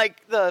 they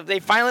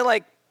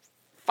finally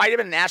fight him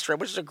in an asteroid,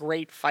 which is a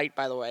great fight,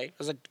 by the way. It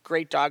was a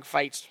great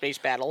dogfight space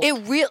battle.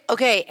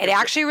 It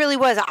actually really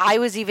was. I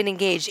was even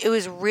engaged. It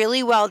was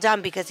really well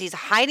done because he's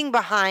hiding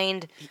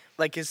behind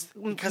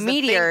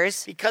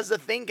meteors. Because the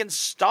thing can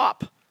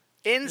stop.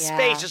 In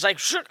space, it's like,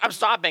 shoot, I'm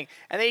stopping.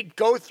 And they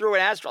go through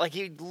an asteroid. Like,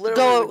 he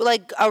literally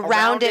go,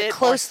 around it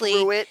closely.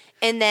 Through it.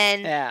 And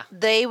then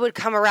they would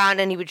come around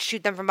and he would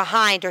shoot them from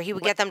behind or he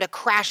would get them to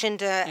crash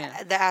into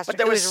the asteroid. But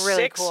there was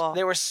really cool.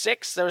 There were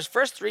 6. There was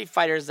first 3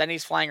 fighters, then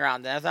he's flying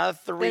around. Then another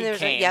 3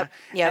 came. Yep.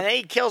 And then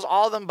he kills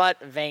all of them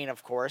but Vane,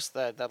 of course,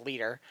 the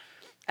leader.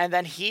 And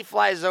then he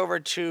flies over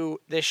to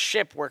this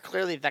ship where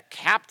clearly the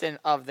captain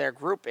of their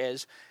group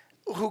is,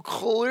 who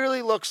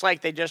clearly looks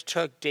like they just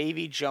took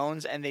Davy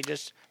Jones and they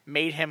just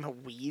made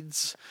him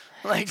weeds,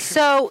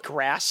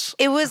 grass.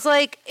 It was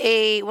like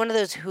one of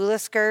those hula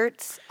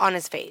skirts on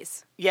his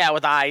face. Yeah,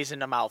 with eyes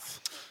and a mouth.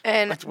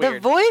 And the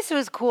voice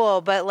was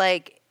cool, but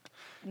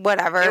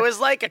whatever. It was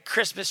like a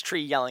Christmas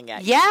tree yelling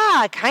at you.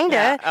 Yeah, kind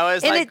of.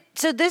 Yeah,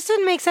 so this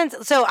would make sense.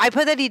 So I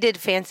put that he did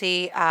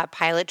fancy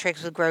pilot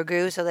tricks with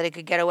Grogu so that it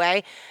could get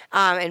away,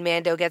 and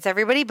Mando gets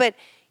everybody. But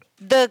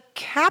the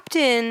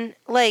captain,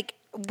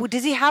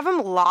 does he have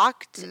him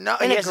locked in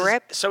a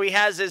grip? So he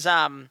has his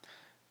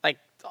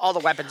all the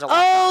weapons are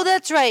locked. Oh,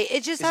 that's right.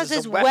 It just has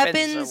his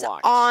weapons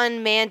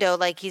on Mando,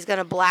 like he's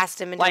gonna blast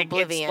him into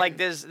oblivion.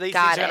 These things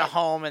are gonna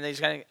home,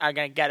 and are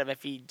gonna get him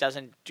if he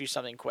doesn't do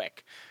something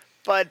quick.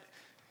 But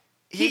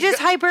he just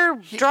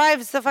hyper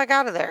drives the fuck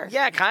out of there.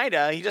 Yeah,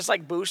 kinda. He just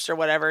boosts or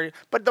whatever.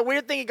 But the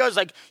weird thing, he goes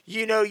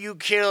you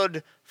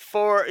killed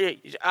 4.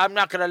 I'm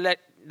not gonna let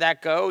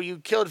that go. You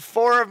killed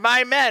 4 of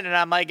my men, and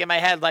I'm in my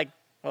head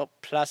well,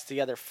 plus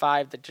the other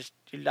 5 that just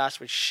you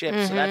lost with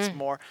ships, so that's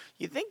more.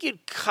 You think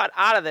you'd cut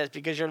out of this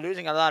because you're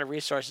losing a lot of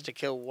resources to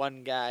kill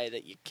one guy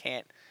that you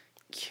can't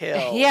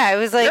kill. Yeah, it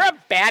was you're a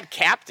bad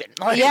captain.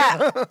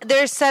 Yeah,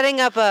 they're setting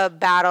up a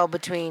battle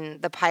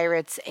between the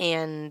pirates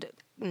and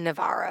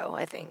Navarro,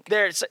 I think.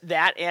 There's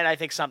that, and I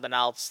think something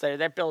else.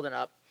 They're building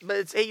up.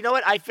 But you know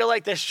what? I feel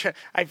like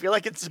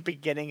it's the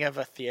beginning of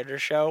a theater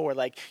show where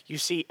you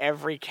see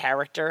every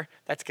character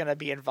that's going to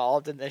be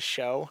involved in this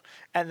show,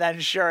 and then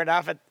sure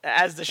enough,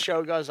 as the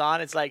show goes on,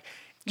 it's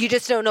you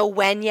just don't know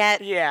when yet.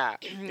 Yeah.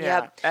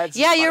 Yep.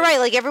 Yeah, you're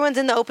right. Everyone's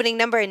in the opening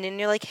number, and then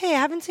you're like, hey, I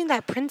haven't seen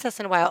that princess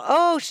in a while.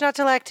 Oh, she's not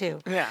till Act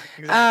 2. Yeah,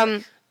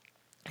 exactly.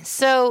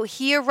 So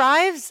he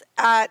arrives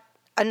at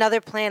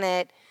another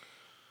planet,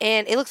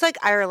 and it looks like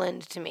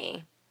Ireland to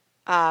me.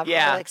 Or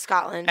like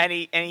Scotland. And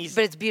he's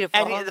but it's beautiful.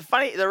 And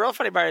the real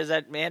funny part is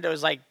that Mando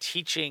is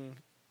teaching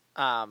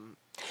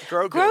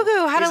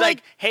Grogu how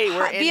to hey,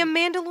 we're be a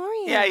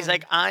Mandalorian. Yeah, he's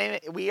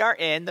we are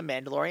in the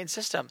Mandalorian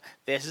system.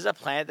 This is a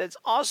planet that's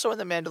also in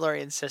the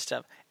Mandalorian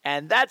system,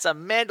 and that's a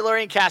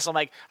Mandalorian castle.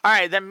 I'm all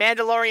right, the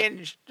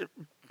Mandalorian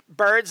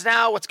birds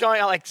now. What's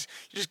going on? You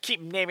just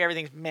keep naming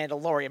everything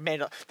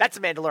Mandalorian. That's a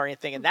Mandalorian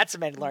thing, and that's a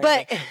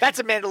Mandalorian thing. That's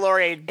a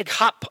Mandalorian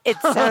cup. It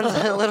sounds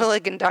a little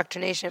like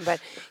indoctrination,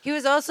 but he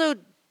was also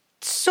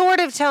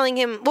sort of telling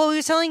him. Well,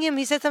 he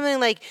said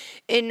something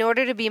in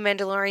order to be a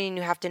Mandalorian,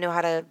 you have to know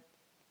how to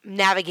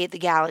navigate the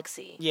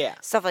galaxy. Yeah.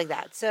 Stuff like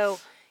that. So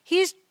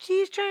he's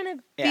trying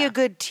to be a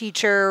good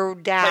teacher,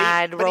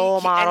 dad,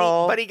 role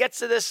model. But he gets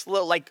to this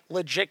little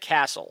legit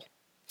castle.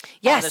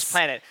 Yes. On this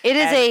planet. It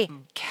is a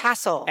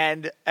castle.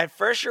 And at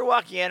first you're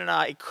walking in and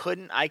I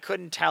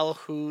couldn't tell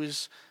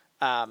whose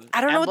I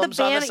don't know what the emblems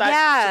on banner. side.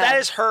 Yeah, So that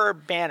is her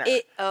banner.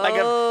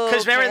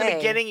 Because remember in the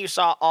beginning you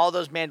saw all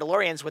those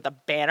Mandalorians with a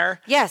banner.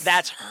 Yes,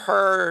 that's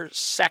her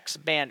sex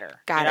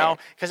banner. Got it.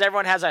 Because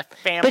everyone has a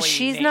family. But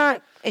she's name.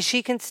 not.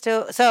 She can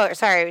still. So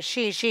sorry,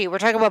 she. We're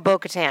talking about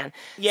Bo-Katan.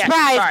 Yes,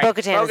 Surprise, sorry.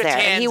 Bo-Katan's there,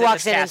 and he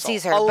walks in and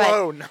sees her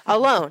alone.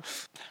 Alone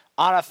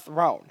on a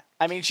throne.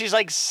 I mean, she's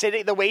like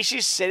sitting. The way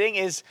she's sitting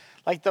is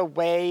like the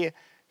way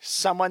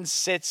someone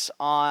sits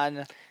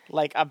on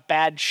like a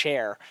bad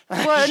chair.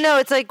 Well, no,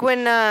 it's like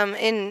when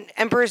in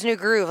Emperor's New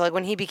Groove, like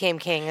when he became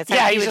king. It's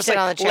like he would just sit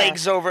like on the chair.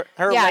 legs over.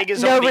 Her leg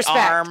is no over respect.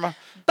 the arm.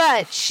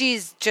 But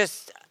she's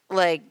just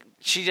like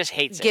she just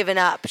hates it. Giving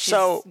up.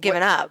 She's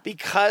given up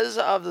because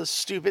of the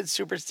stupid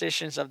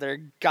superstitions of their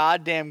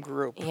goddamn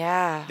group.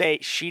 Yeah,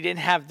 she didn't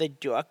have the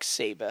dark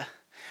saber.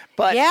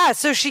 But yeah,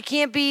 so she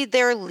can't be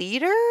their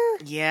leader?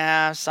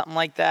 Yeah, something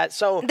like that.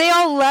 So they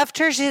all left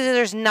her. She said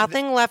there's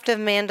nothing left of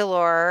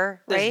Mandalore,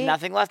 right? There's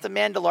nothing left of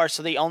Mandalore,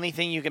 so the only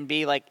thing you can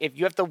be, like, if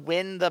you have to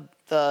win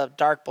the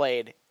Dark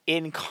Blade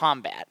in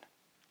combat.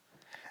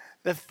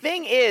 The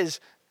thing is,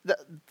 the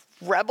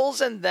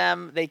Rebels and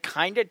them, they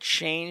kind of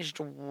changed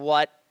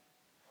what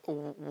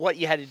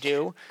you had to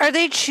do. Are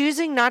they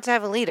choosing not to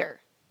have a leader?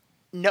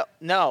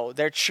 No,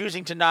 they're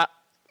choosing to not.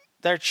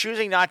 They're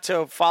choosing not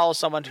to follow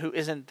someone who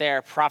isn't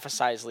their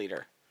prophesized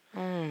leader.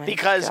 Oh my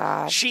because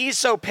God. She's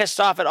so pissed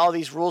off at all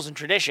these rules and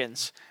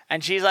traditions.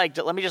 And she's like,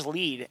 let me just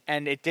lead.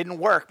 And it didn't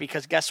work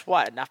because guess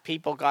what? Enough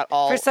people got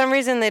all... For some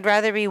reason, they'd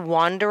rather be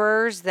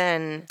wanderers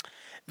than...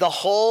 The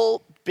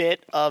whole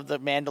bit of the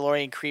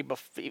Mandalorian creed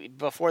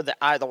before the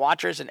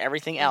Watchers and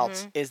everything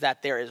else is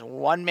that there is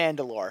one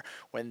Mandalore.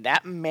 When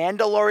that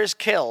Mandalore is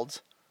killed...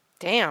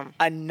 Damn.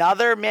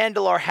 Another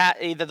Mandalore...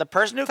 either the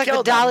person who it's killed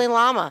like the Dalai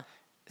Lama.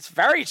 It's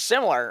very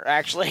similar,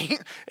 actually.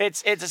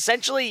 It's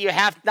essentially you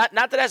have not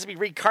that it has to be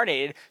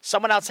reincarnated.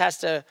 Someone else has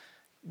to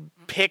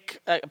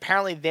pick.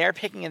 Apparently, they're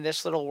picking in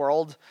this little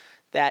world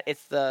that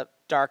it's the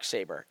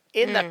Darksaber.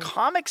 In the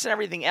comics and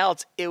everything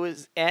else, it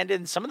was, and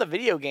in some of the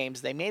video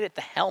games, they made it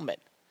the helmet.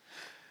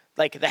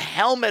 Like the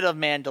helmet of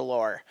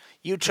Mandalore,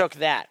 you took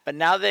that. But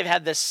now they've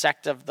had this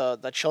sect of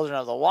the Children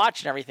of the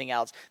Watch and everything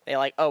else. They're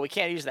like, oh, we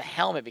can't use the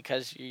helmet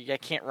because you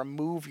can't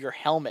remove your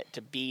helmet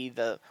to be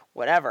the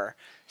whatever.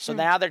 So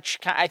now they're,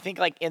 I think,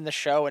 like in the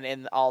show and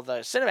in all the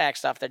cinematic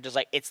stuff, they're just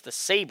like, it's the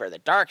saber. The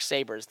dark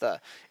saber is the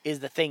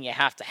thing you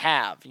have to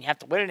have. And you have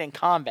to win it in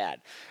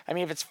combat. I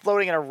mean, if it's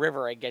floating in a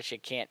river, I guess you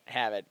can't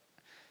have it.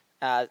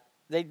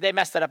 They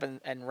messed that up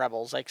in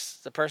Rebels. Like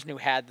the person who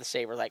had the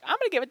saber, like, I'm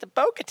gonna give it to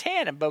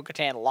Bo-Katan, and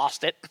Bo-Katan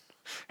lost it,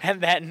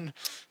 and then.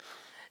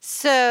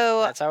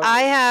 So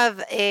I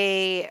have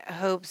a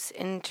Hope's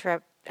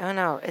interrupt. Oh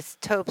no, it's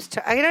Tope's.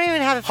 I don't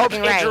even have it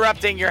fucking right. Hope's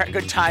interrupting your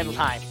good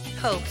timeline.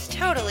 Hope's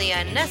totally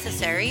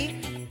unnecessary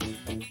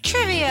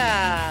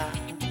trivia.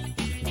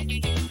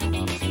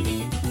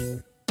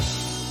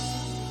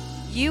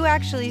 You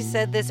actually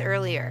said this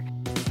earlier.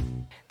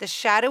 The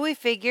shadowy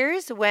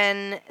figures,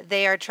 when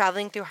they are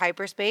traveling through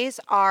hyperspace,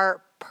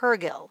 are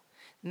Purrgil,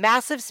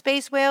 massive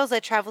space whales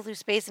that travel through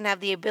space and have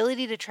the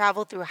ability to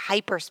travel through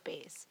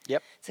hyperspace.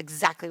 Yep. It's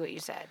exactly what you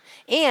said.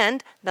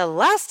 And the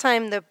last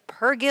time the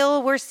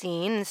Purrgil were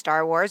seen in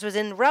Star Wars was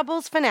in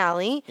Rebels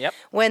finale,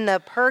 when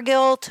the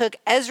Purrgil took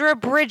Ezra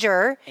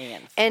Bridger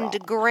and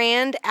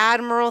Grand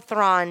Admiral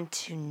Thrawn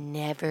to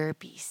never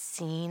be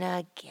seen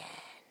again.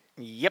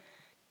 Yep.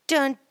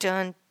 Dun,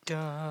 dun,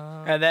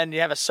 dun. And then you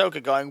have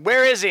Ahsoka going,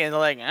 where is he? And they're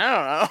like,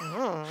 I don't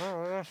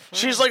know.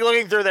 She's like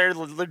looking through their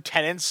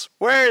lieutenants.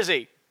 Where is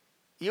he?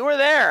 You were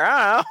there.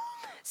 I don't know.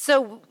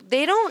 So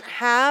they don't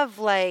have,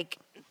 like,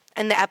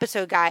 in the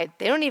episode guide,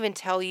 they don't even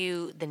tell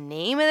you the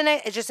name of the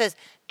next. It just says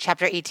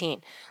Chapter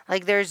 18.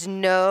 Like, there's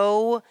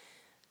no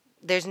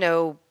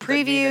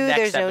preview.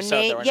 There's no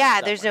name.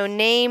 Yeah, there's no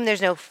name.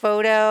 There's no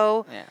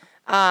photo.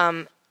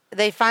 Yeah.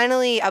 They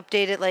finally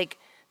updated, like,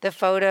 the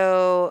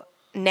photo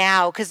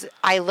now, because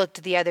I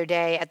looked the other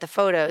day at the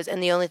photos,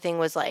 and the only thing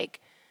was,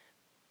 like,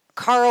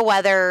 Carl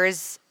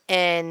Weathers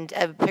and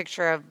a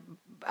picture of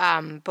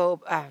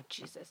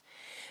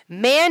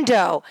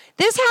Mando.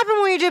 This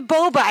happened when you did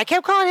Boba. I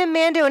kept calling him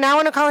Mando, and now I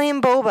want to call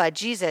him Boba.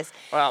 Jesus.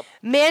 Well,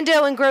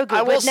 Mando and Grogu.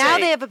 But now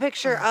they have a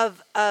picture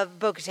of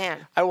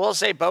Bo-Katan. I will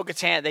say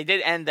Bo-Katan, they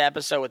did end the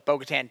episode with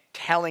Bo-Katan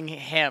telling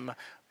him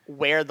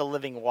where the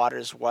living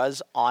waters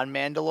was on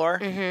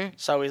Mandalore. Mm-hmm.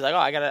 So he's like, oh,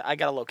 I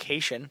got a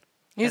location.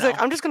 He's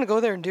like, I'm just going to go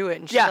there and do it.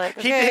 And she's like,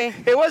 okay.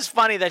 It was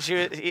funny that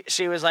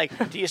she was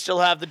like, do you still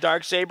have the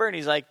Darksaber? And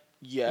he's like,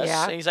 yes.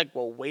 Yeah. And he's like,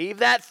 well, wave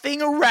that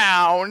thing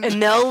around.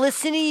 And they'll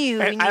listen to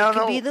you, and you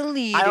can be the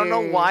leader. I don't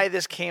know why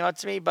this came up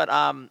to me, but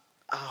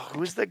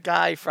who's the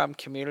guy from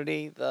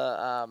Community?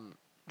 Joel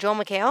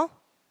McHale?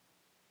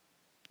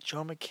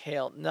 Joe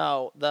McHale.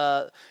 No,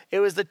 it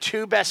was the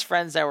two best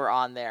friends that were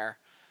on there.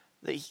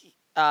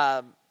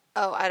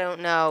 I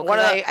don't know.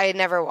 I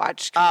never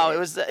watched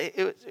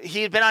Community.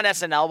 He'd been on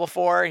SNL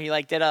before. He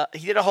did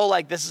a whole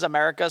like This Is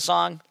America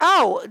song.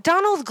 Oh,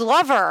 Donald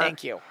Glover.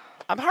 Thank you.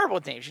 I'm horrible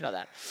with names, you know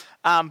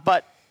that.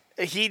 But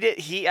He did.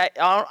 I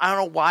don't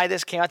know why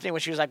this came out to me when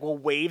she was like, "Well,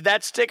 wave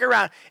that stick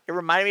around." It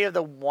reminded me of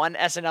the one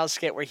SNL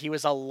skit where he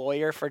was a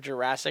lawyer for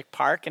Jurassic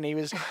Park, and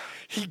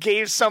he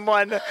gave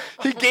someone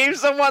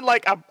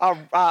like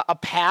a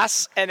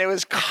pass, and it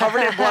was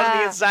covered in blood on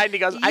the inside. And he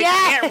goes, "I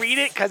can't read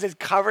it because it's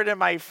covered in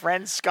my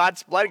friend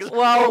Scott's blood." He goes,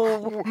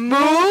 "Well,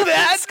 move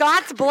that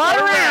Scott's blood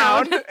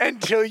around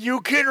until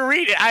you can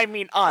read it." I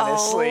mean,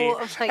 honestly,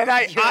 and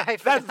that's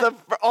the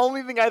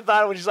only thing I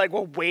thought when she's like,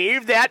 "Well,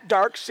 wave that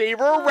dark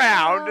saber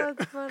around."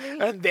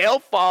 And they'll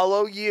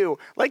follow you.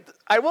 Like,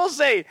 I will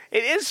say,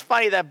 it is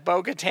funny that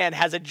Bo-Katan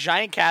has a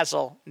giant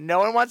castle. No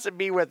one wants to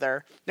be with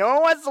her. No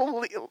one wants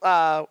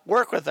to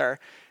work with her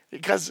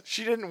because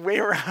she didn't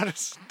wave around a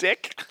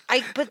stick.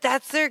 But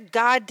that's their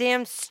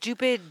goddamn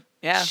stupid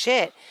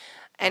shit.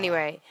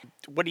 Anyway,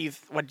 what did you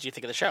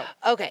think of the show?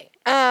 Okay.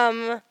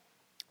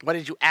 What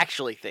did you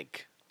actually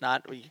think?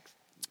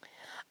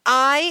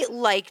 I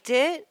liked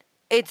it.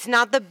 It's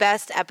not the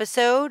best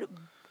episode.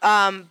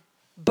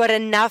 But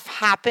enough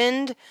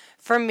happened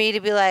for me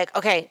to be like,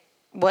 okay,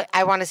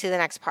 I want to see the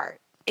next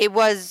part. It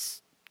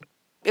wasn't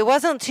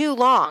too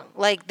long.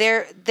 Like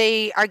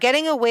they are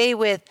getting away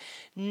with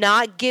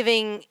not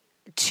giving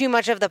too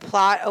much of the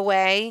plot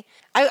away.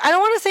 I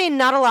don't want to say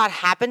not a lot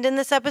happened in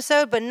this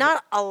episode, but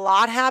not a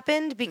lot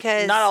happened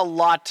because not a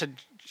lot to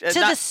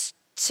the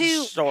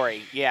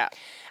story. Yeah,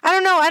 I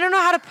don't know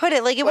how to put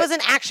it. Like it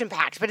wasn't action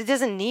packed, but it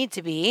doesn't need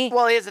to be.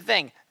 Well, here's the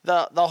thing.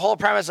 The whole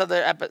premise of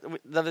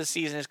the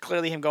season is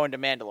clearly him going to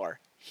Mandalore.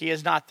 He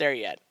is not there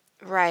yet.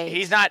 Right.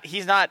 He's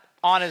not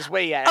on his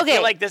way yet. Okay. I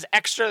feel like there's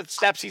extra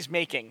steps he's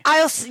making.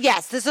 So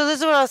this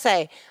is what I'll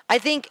say. I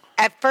think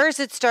at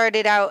first it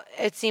started out,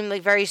 it seemed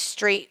like very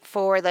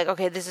straightforward. Like,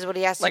 okay, this is what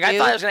he has to do. Like I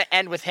thought it was going to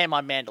end with him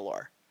on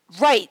Mandalore.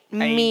 Right.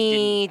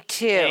 Me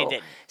too. Yeah, he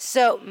didn't.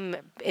 So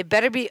it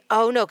better be.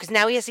 Oh no, because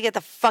now he has to get the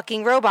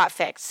fucking robot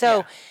fixed.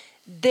 So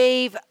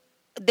they've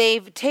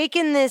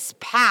taken this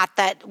path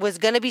that was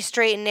going to be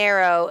straight and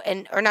narrow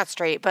or not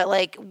straight, but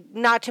like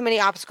not too many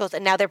obstacles.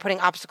 And now they're putting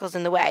obstacles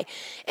in the way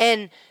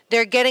and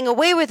they're getting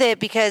away with it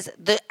because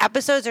the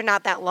episodes are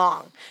not that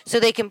long. So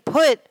they can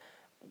put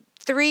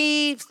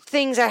 3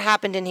 things that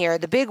happened in here: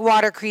 the big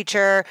water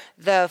creature,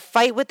 the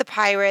fight with the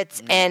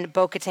pirates, and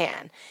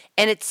Bo-Katan.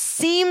 And it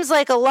seems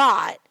like a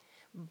lot,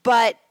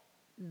 but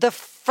the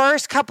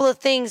first couple of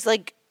things,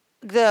 like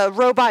the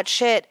robot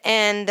shit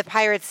and the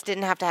pirates,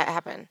 didn't have to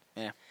happen.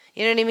 Yeah.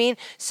 You know what I mean?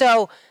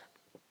 So,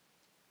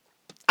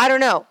 I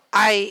don't know.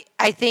 I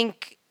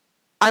think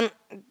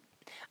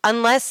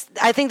unless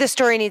I think the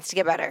story needs to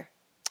get better.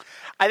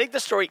 I think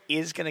the story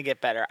is going to get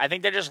better. I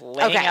think they're just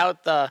laying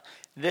out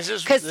this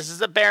is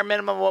the bare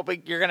minimum of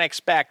what you're going to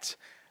expect.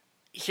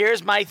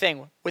 Here's my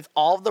thing with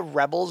all the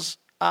Rebels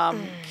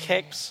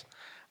kicks.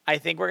 I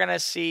think we're going to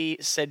see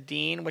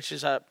Sabine, which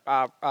is a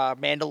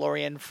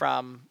Mandalorian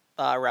from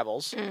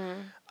Rebels.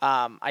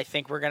 I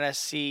think we're going to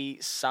see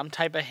some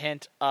type of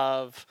hint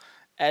of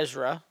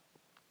Ezra,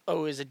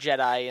 who is a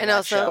Jedi in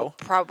that show. And also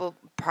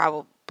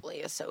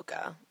probably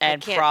Ahsoka.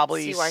 And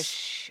probably...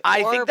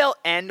 I think they'll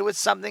end with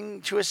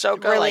something to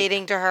Ahsoka.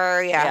 Relating to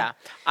her, yeah.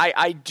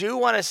 I do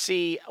want to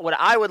see... What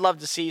I would love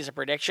to see as a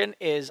prediction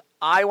is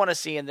I want to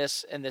see in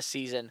this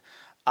season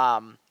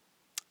I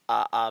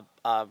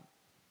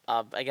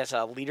guess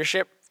a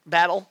leadership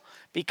battle,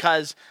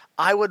 because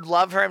I would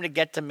love for him to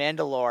get to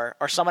Mandalore,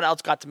 or someone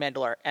else got to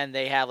Mandalore, and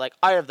they have like,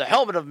 I have the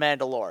helmet of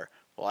Mandalore.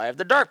 Well, I have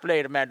the dark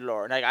blade of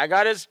Mandalore, and I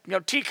got his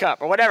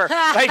teacup or whatever.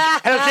 Like, I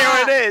don't care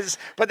what it is,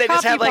 but they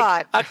just have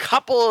like a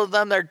couple of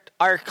them that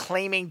are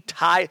claiming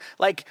tie,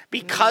 like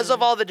because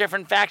of all the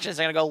different factions.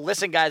 They're gonna go,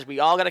 listen, guys, we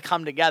all got to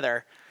come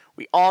together.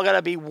 We all got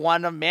to be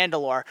one of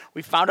Mandalore.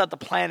 We found out the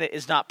planet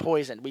is not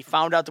poisoned. We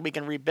found out that we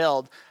can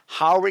rebuild.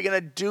 How are we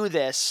going to do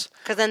this?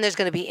 Because then there's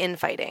going to be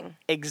infighting.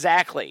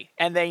 Exactly.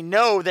 And they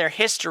know their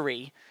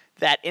history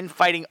that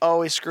infighting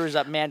always screws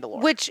up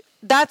Mandalore. Which,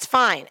 that's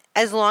fine,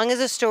 as long as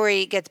the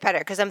story gets better.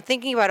 Because I'm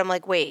thinking about it, I'm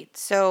like, wait,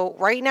 so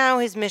right now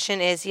his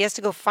mission is he has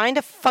to go find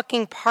a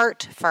fucking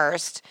part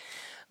first,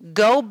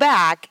 go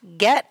back,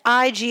 get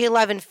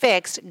IG-11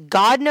 fixed.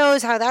 God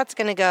knows how that's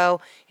going to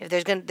go. If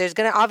there's going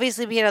to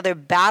obviously be another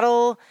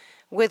battle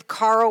with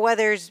Carl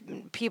Weathers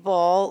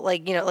people,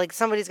 like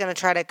somebody's going to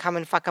try to come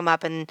and fuck him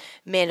up, and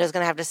Mando's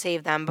going to have to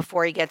save them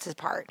before he gets his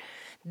part.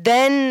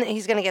 Then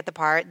he's going to get the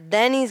part.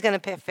 Then he's going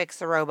to fix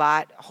the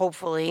robot,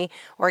 hopefully,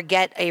 or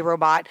get a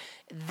robot.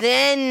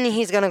 Then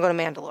he's going to go to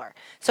Mandalore.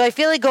 So I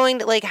feel like going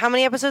to, how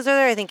many episodes are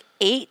there? I think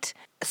 8.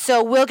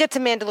 So we'll get to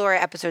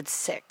Mandalore episode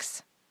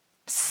 6.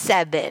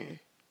 7.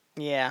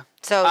 Yeah.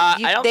 So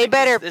they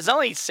better. There's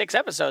only 6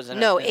 episodes in it.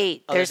 No,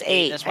 8. There's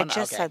 8. I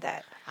just said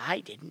that. I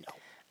didn't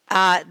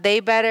know. They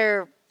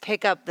better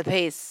pick up the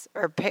pace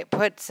or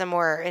put some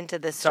more into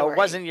this story. So it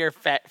wasn't your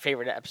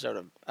favorite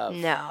episode of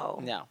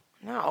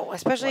No,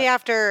 especially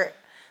after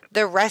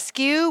the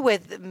rescue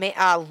with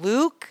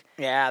Luke.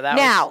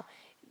 Yeah,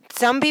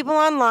 some people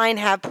online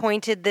have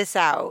pointed this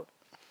out,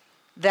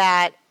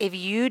 that if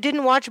you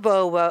didn't watch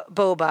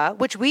Boba,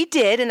 which we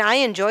did and I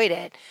enjoyed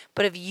it,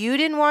 but if you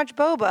didn't watch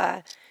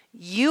Boba,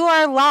 you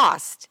are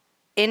lost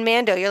in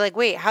Mando. You're like,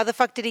 wait, how the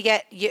fuck did he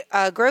get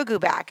Grogu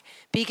back?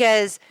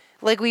 Because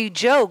like we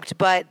joked,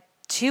 but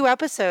 2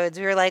 episodes,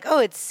 we were like, oh,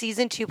 it's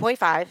season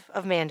 2.5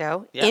 of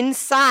Mando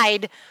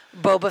inside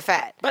Boba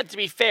Fett. But to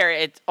be fair,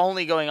 it's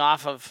only going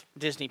off of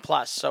Disney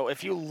Plus. So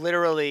if you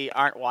literally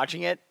aren't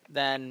watching it,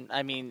 then,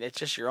 I mean, it's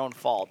just your own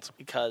fault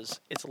because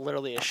it's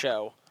literally a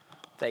show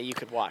that you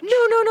could watch. No,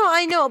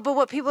 I know. But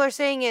what people are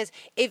saying is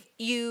if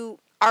you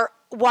are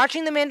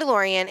watching The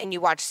Mandalorian and you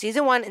watch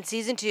season 1 and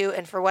season 2,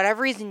 and for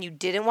whatever reason you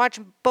didn't watch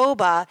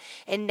Boba,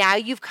 and now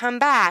you've come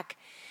back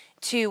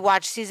to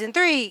watch season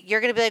 3,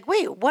 you're going to be like,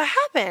 wait, what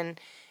happened?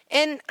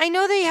 And I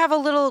know they have a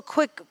little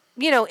quick,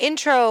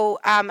 intro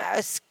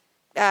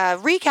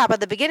recap at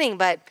the beginning,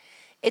 but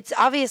it's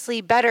obviously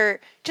better.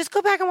 Just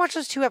go back and watch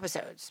those 2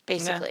 episodes,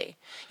 basically. Yeah.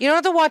 You don't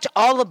have to watch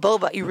all of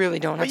Boba. You really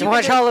don't have to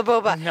watch all of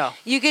Boba. No.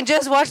 You can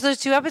just watch those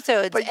 2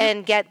 episodes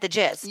and get the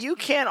gist. You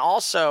can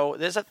also,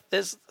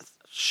 there's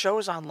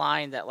shows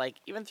online that, like,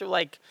 even through,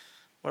 like,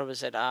 what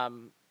was it,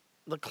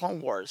 the Clone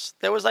Wars.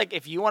 There was like,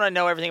 if you want to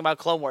know everything about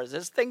Clone Wars,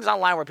 there's things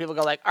online where people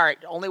go like, all right,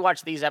 only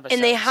watch these episodes.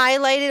 And they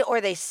highlight it or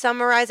they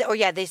summarize it or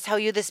they tell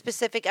you the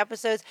specific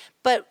episodes.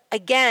 But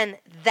again,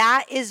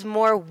 that is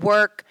more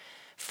work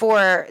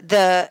for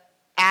the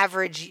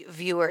average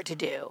viewer to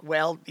do.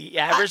 Well, the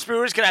average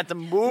viewer's going to have to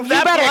move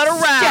that blood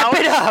around.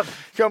 Step it up.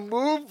 You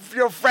move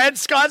your friend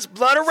Scott's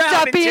blood around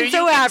Stop being until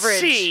so you average.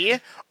 can see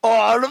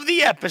all of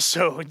the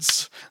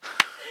episodes.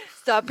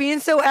 Stop being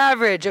so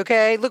average,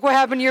 okay? Look what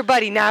happened to your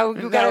buddy. Now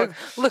you gotta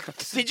look. Go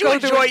through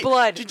his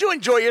blood. Did you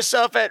enjoy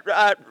yourself at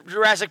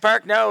Jurassic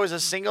Park? No, it was the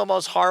single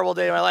most horrible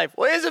day of my life.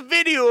 Well, here's a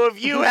video of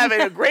you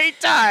having a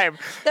great time.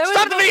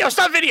 Stop the video.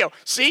 Stop the video.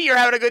 See, you're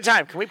having a good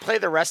time. Can we play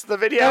the rest of the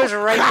video? That was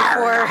right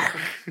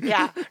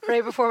before.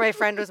 Right before my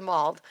friend was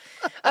mauled.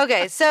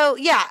 Okay, so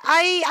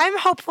I'm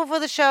hopeful for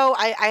the show.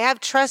 I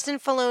have trust in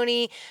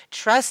Filoni,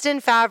 trust in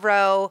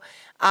Favreau.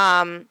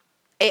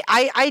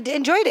 I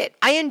enjoyed it.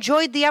 I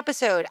enjoyed the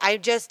episode.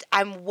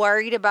 I'm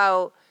worried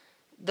about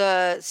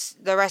the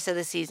rest of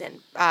the season,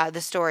 the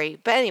story.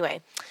 But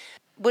anyway,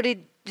 we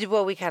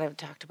kind of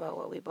talked about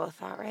what we both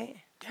thought, right?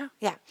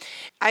 Yeah.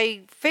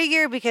 I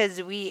figure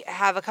because we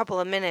have a couple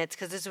of minutes,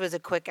 because this was a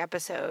quick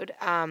episode,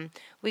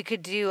 we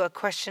could do a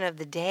question of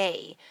the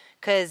day.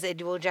 Because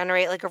it will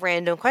generate like a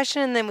random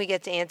question and then we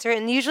get to answer it.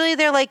 And usually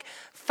they're like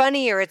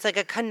funny or it's like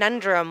a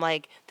conundrum,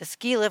 like the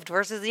ski lift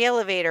versus the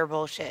elevator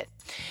bullshit.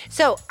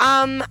 So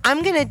I'm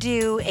going to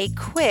do a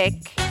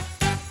quick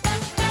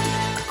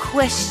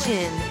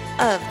question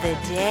of the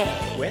day.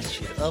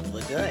 Question of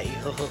the day.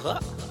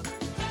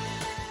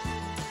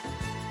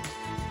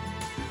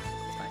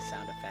 My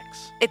sound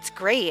effects. It's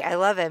great. I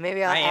love it.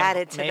 Maybe I'll add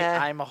it to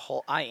I am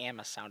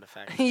a sound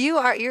effect. You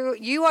are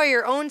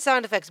your own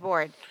sound effects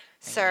board,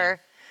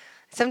 sir.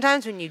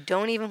 Sometimes when you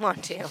don't even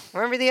want to.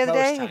 Remember the other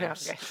day?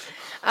 Times.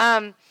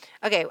 No,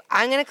 okay,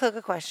 I'm going to click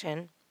a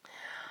question.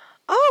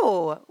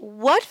 Oh,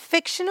 what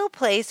fictional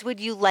place would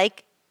you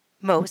like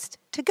most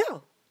to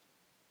go?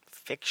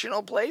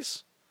 Fictional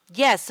place?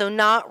 Yes, so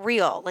not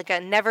real, like a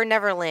Never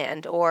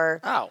Neverland or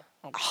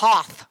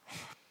Hoth.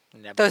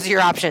 Never. Those are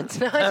your options.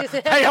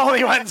 The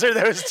only ones are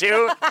those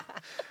 2.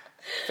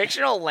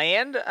 Fictional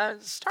land?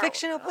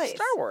 Fictional place.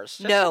 Star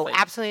Wars. No,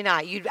 absolutely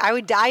not. I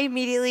would die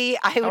immediately.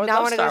 I would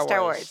not want to go to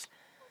Star Wars.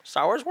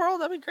 Star Wars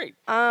world? That'd be great.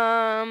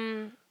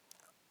 A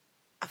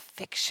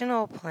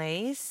fictional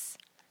place?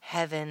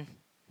 Heaven.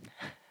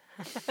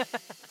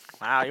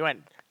 Wow, you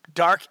went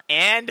dark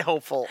and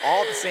hopeful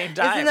all at the same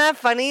time. Isn't that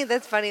funny?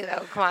 That's funny,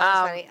 though. Come on,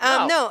 that's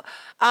funny. No.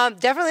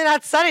 Definitely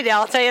not Sunnydale.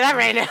 I'll tell you that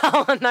right now.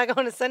 I'm not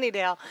going to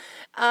Sunnydale.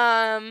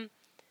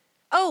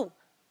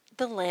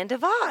 The Land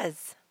of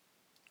Oz.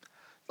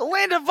 The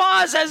Land of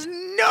Oz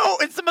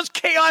it's the most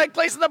chaotic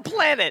place on the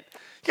planet.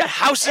 You got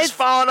houses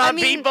falling on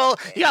people.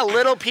 You got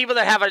little people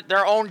that have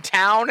their own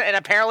town, and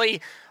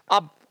apparently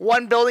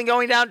one building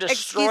going down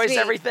destroys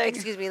everything.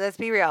 Excuse me, let's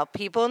be real.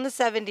 People in the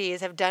 70s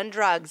have done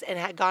drugs and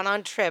had gone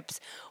on trips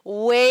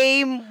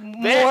way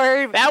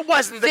more that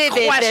wasn't the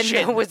vivid question.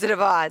 than the Wizard of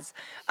Oz.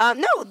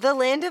 No, the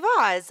Land of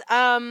Oz.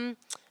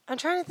 I'm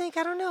trying to think.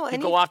 I don't know. You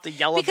go off the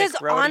Yellow Brick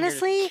Road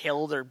honestly, and you're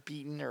killed or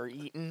beaten or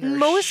eaten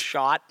or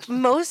shot.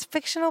 Most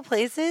fictional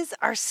places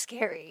are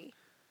scary.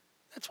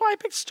 That's why I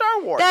picked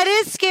Star Wars. That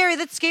is scary.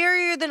 That's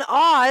scarier than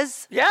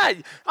Oz. Yeah,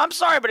 I'm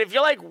sorry, but if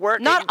you're like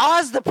working... Not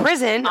Oz the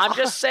prison. I'm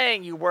just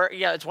saying you work...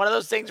 Yeah, it's one of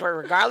those things where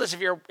regardless if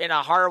you're in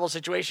a horrible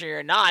situation or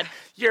you're not,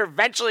 you're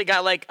eventually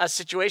got like a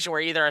situation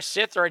where either a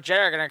Sith or a Jedi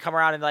are going to come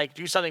around and like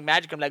do something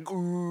magical. I'm like,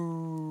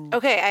 ooh.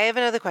 Okay, I have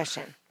another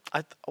question.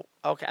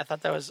 Okay, I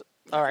thought that was...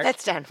 All right.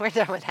 That's done. We're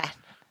done with that.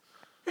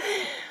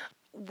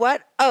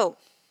 What? Oh,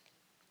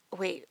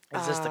 wait.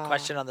 Is this the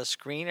question on the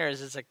screen or is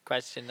this a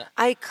question...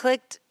 I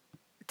clicked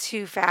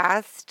too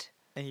fast.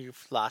 And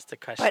you've lost the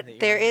question. But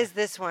there is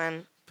this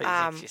one.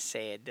 But you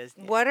say it,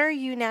 doesn't it? What are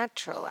you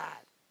natural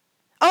at?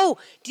 Oh,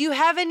 do you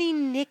have any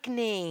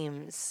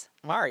nicknames?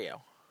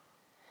 Mario.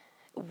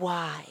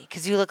 Why?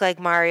 Because you look like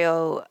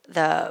Mario,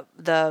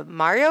 the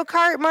Mario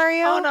Kart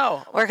Mario? Oh,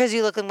 no. Or because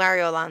you look like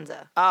Mario Alonso?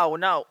 Oh,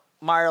 no.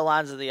 Mario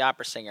Alonso, the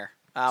opera singer.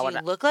 Do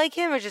you look like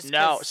him or just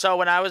No. 'cause- So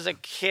when I was a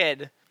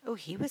kid, Oh,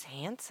 he was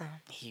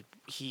handsome.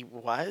 he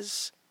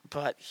was,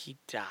 but he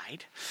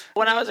died.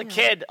 When I was a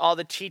kid, all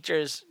the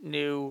teachers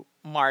knew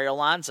Mario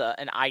Lanza,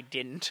 and I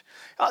didn't.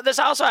 This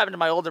also happened to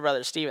my older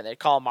brother, Steven. They'd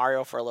call him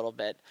Mario for a little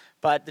bit,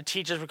 but the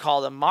teachers would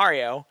call him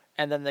Mario,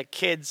 and then the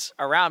kids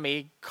around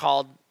me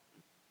called,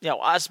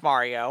 us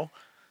Mario,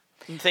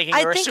 thinking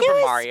they were Super it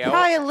was Mario.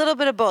 probably a little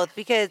bit of both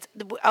because,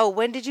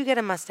 when did you get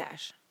a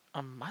mustache?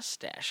 A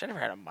mustache? I never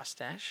had a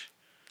mustache.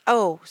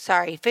 Oh,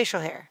 sorry, facial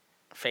hair.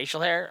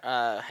 Facial hair?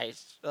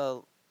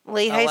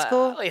 Late high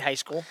school? Late high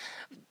school.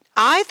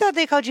 I thought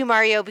they called you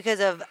Mario because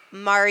of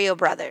Mario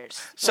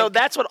Brothers. So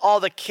that's what all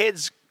the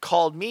kids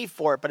called me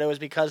for, but it was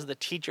because the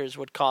teachers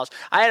would call us.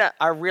 I had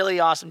a really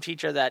awesome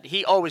teacher that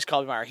he always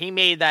called me Mario. He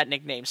made that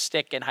nickname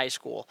stick in high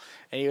school,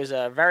 and he was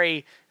a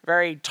very,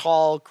 very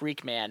tall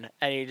Greek man,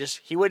 and he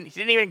didn't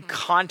even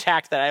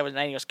contact that my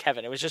name was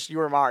Kevin. It was just you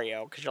were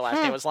Mario because your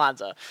last name was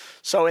Lanza.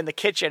 So in the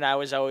kitchen, I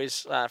was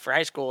always for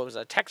high school. It was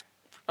a tech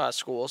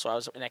school, so I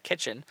was in a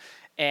kitchen,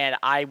 and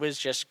I was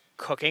just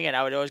cooking, and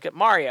I would always get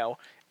Mario.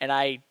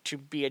 And to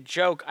be a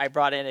joke, I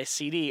brought in a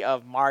CD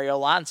of Mario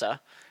Lanza,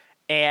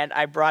 and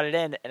I brought it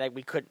in, and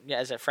we couldn't,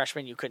 as a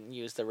freshman, you couldn't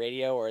use the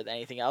radio or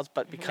anything else,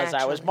 but because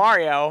I was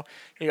Mario,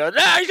 he goes,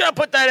 he's going to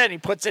put that in. He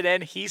puts it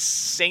in. He's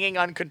singing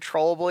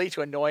uncontrollably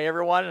to annoy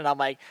everyone, and I'm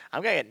like,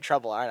 I'm going to get in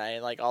trouble, aren't I?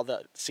 And like all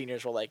the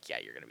seniors were like, yeah,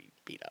 you're going to be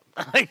beat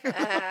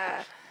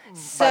up.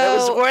 So but it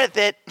was worth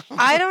it.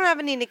 I don't have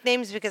any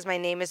nicknames because my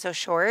name is so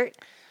short,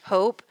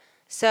 Hope.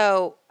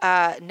 So, no,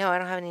 I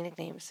don't have any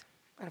nicknames,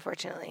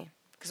 unfortunately.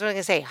 Because what am I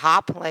going to say?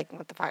 Hop? Like,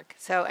 what the fuck?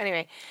 So,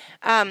 anyway.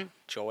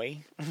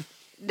 Joy?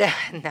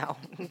 No,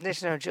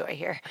 there's no joy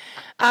here.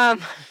 What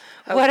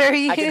are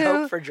you? I can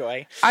hope for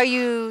joy. Are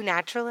you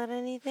natural at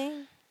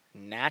anything?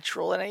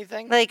 Natural at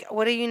anything? Like,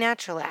 what are you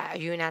natural at? Are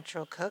you a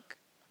natural cook?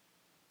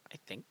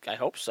 I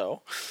hope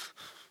so.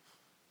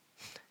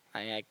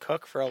 I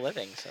cook for a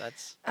living, so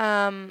that's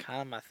kind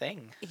of my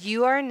thing.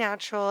 You are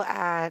natural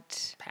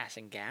at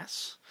Passing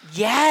gas?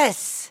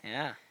 Yes.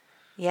 Yeah.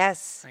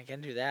 Yes. I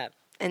can do that.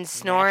 And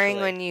snoring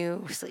Naturally. when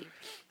you sleep.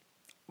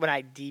 When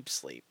I deep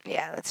sleep.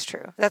 Yeah, that's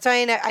true. That's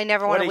why I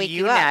never want to wake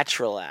you What are up. you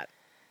natural at?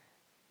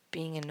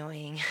 Being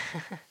annoying.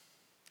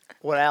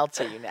 What else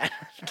are you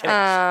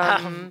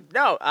natural?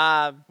 No.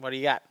 What do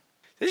you got?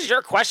 This is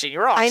your question.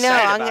 You're all I know.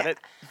 excited about it.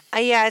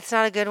 Yeah, it's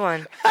not a good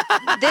one.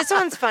 This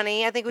one's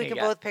funny. I think we What you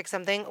can got? both pick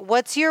something.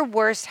 What's your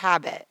worst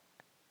habit?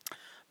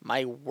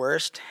 My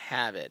worst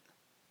habit.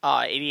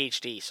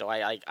 ADHD. So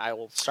I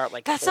will start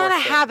like. That's not a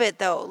fourth thing. habit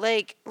though.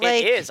 Like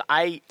It is.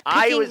 I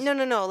was.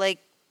 No.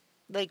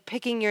 Like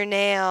picking your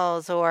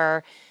nails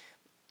or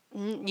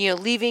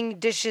leaving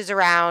dishes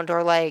around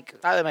or like.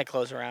 I leave my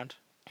clothes around.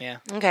 Yeah.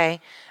 Okay,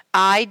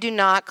 I do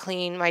not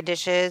clean my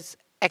dishes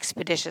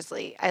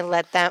expeditiously. I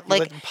let them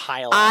Let them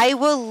pile up. I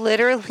will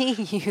literally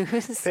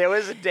use There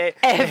was a day.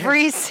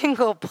 every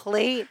single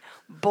plate,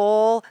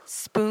 bowl,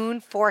 spoon,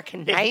 fork,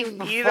 and If knife. you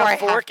needed before I a have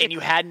fork to- and you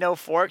had no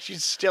forks,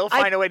 you'd still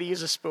find a way to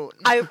use a spoon.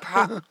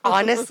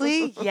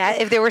 Honestly, yeah.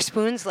 If there were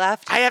spoons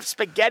left, I have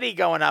spaghetti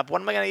going up.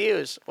 What am I going to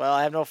use? Well,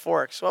 I have no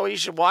forks. Well, you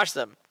should wash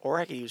them. Or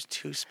I could use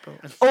 2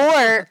 spoons.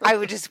 or I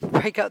would just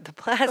break out the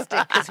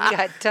plastic because we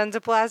got tons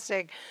of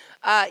plastic.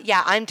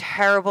 Yeah, I'm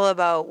terrible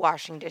about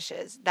washing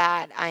dishes.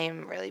 That I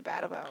am really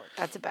bad about.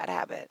 That's a bad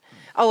habit.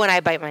 Oh, and I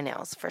bite my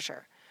nails for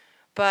sure.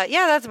 But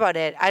yeah, that's about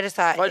it. I just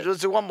thought. Let's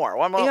do one more.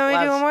 One more. You want me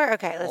to do last- one more?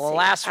 Okay, let's see.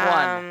 Last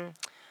one.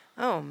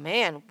 Oh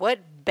man, what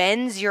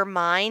bends your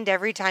mind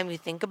every time you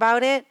think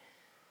about it?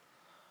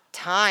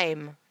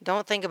 Time.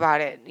 Don't think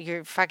about it.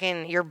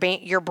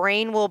 Your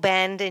brain will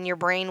bend and your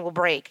brain will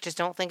break. Just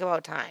don't think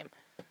about time.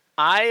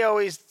 I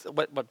always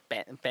what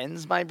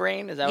bends my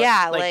brain is that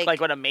Yeah, what, like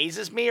what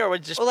amazes me or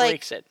what just like-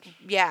 breaks it.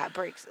 Yeah, it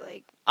breaks.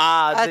 Like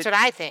that's what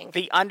I think.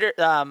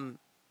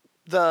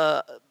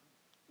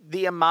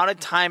 The amount of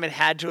time it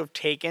had to have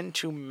taken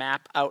to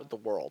map out the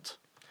world.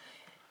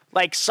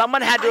 Like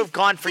someone had to have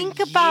gone for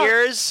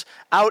years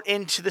out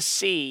into the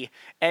sea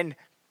and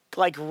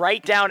like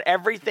write down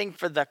everything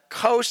for the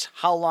coast,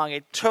 how long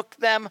it took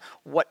them,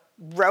 what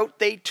route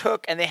they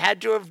took, and they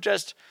had to have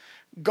just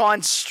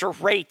gone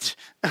straight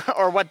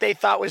or what they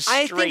thought was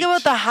straight. I think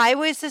about the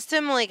highway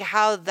system, like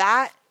how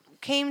that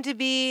came to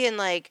be, and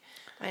like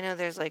I know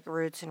there's like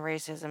roots in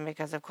racism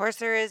because of course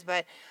there is,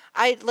 but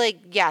I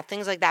like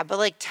things like that. But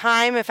like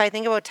time, if I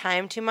think about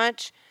time too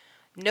much,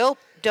 nope,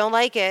 don't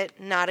like it.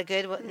 Not a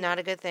good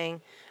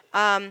thing.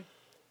 There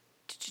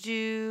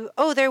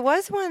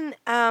was one.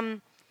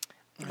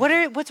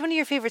 What's one of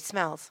your favorite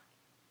smells?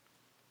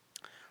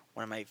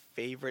 One of my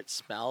favorite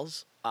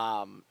smells.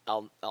 I'll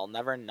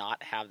never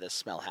not have this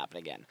smell happen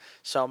again.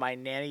 So my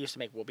nanny used to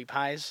make whoopie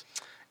pies,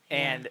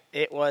 and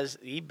it was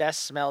the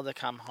best smell to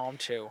come home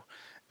to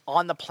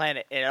on the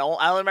planet. And I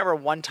only remember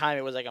one time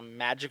it was like a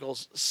magical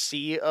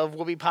sea of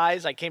whoopie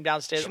pies. I came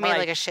downstairs. She made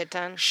like a shit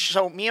ton.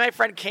 So me and my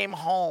friend came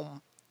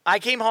home. I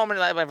came home and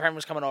my friend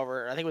was coming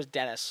over. I think it was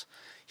Dennis.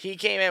 He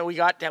came in, we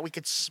got that, we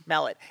could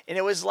smell it. And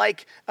it was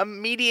like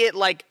immediate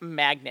like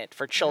magnet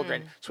for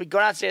children. So we go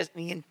downstairs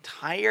and the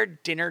entire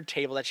dinner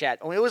table that she had,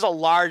 it was a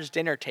large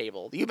dinner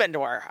table. You've been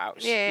to our house.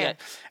 Yeah.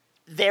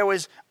 There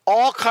was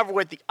all covered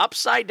with the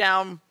upside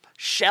down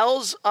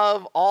shells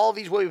of all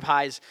these whoopie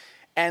pies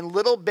and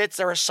little bits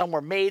that were some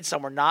were made,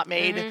 some were not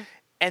made.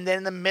 And then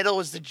in the middle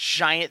was the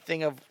giant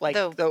thing of like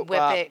the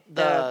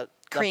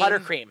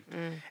buttercream.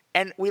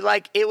 And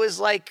it was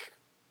like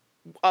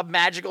a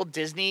magical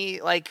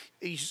Disney, like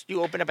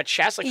you open up a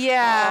chest, like and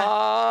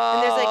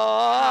there's like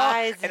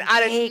pies and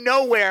out of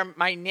nowhere,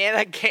 my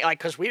Nana came, like,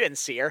 because we didn't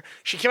see her.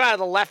 She came out of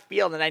the left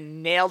field, and I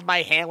nailed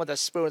my hand with a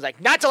spoon. Was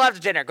like, not till after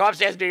dinner. Go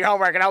upstairs and do your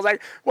homework. And I was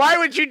like, why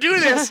would you do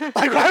this?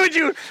 Like, why would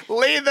you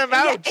lay them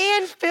out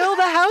and fill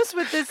the house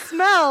with this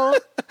smell?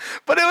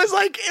 But it was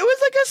like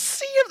a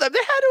sea of them.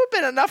 There had to have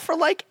been enough for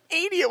like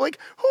 80. Like,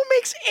 who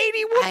makes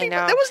 80 whoopie pies?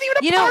 There wasn't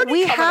even a party.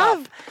 We coming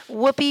have up.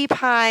 whoopie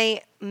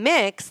pie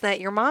mix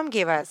that your mom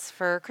gave us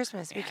for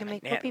Christmas. We can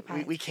make whoopie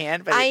pies. We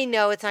can, but I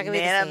know it's not going to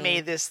be the same. Nana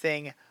made this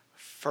thing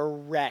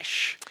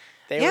fresh.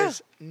 There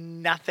was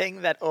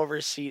nothing that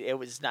overseed. It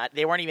was not.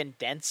 They weren't even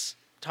dense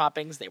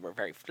toppings. They were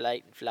very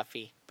light and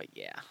fluffy. But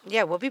yeah.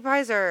 Yeah, whoopie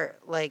pies are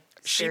like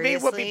She made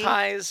whoopie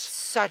pies.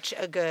 Such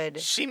a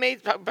good. She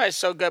made whoopie pies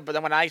so good, but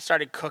then when I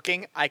started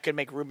cooking, I could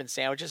make Reuben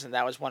sandwiches, and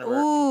that was one of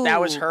her. That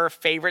was her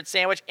favorite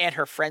sandwich and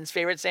her friend's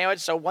favorite sandwich.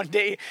 So one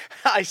day,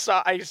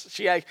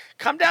 she like,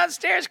 come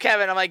downstairs,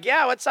 Kevin. I'm like,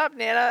 yeah, what's up,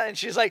 Nana? And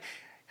she's like,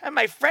 and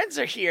my friends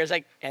are here. It's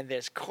like, and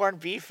there's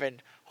corned beef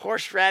and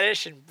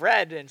horseradish and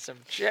bread and some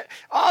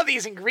all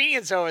these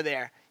ingredients over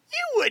there.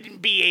 You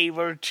wouldn't be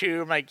able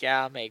to. I'm like,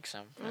 yeah, I'll make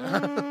some.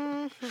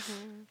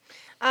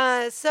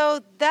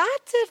 So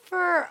that's it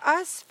for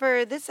us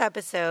for this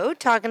episode,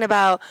 talking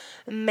about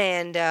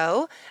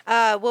Mando.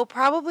 We'll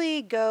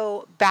probably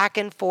go back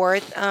and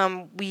forth.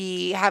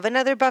 We have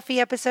another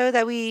Buffy episode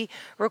that we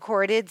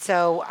recorded,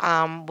 so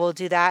we'll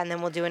do that, and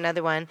then we'll do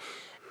another one.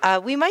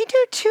 We might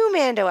do 2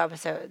 Mando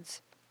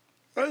episodes.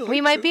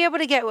 We might be able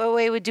to get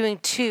away with doing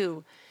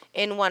 2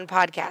 in one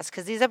podcast,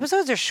 because these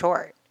episodes are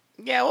short.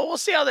 Yeah, well, we'll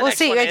see how the next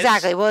one is.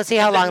 Exactly. We'll see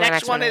how long the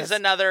next one is.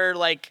 Another,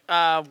 like,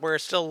 we're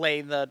still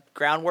laying the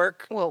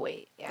groundwork. We'll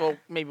wait. Yeah. Well,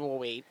 maybe we'll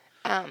wait.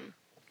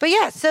 But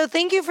yeah, so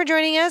thank you for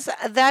joining us.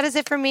 That is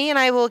it for me, and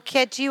I will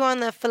catch you on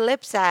the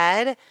flip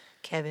side.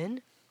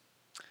 Kevin?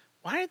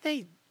 Why did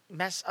they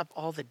mess up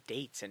all the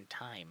dates and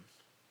time?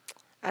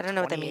 I don't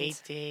know what that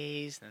means. 28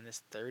 days, and then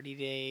there's 30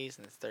 days,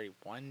 and there's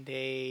 31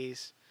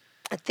 days.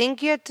 I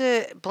think you had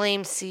to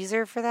blame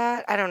Caesar for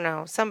that. I don't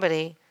know.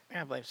 Somebody.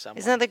 I blame someone.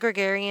 Isn't that the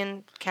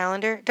Gregorian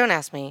calendar? Don't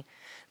ask me.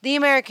 The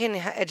American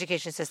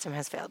education system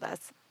has failed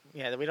us.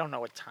 Yeah, we don't know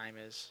what time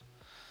is.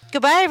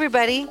 Goodbye,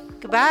 everybody.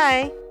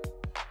 Goodbye.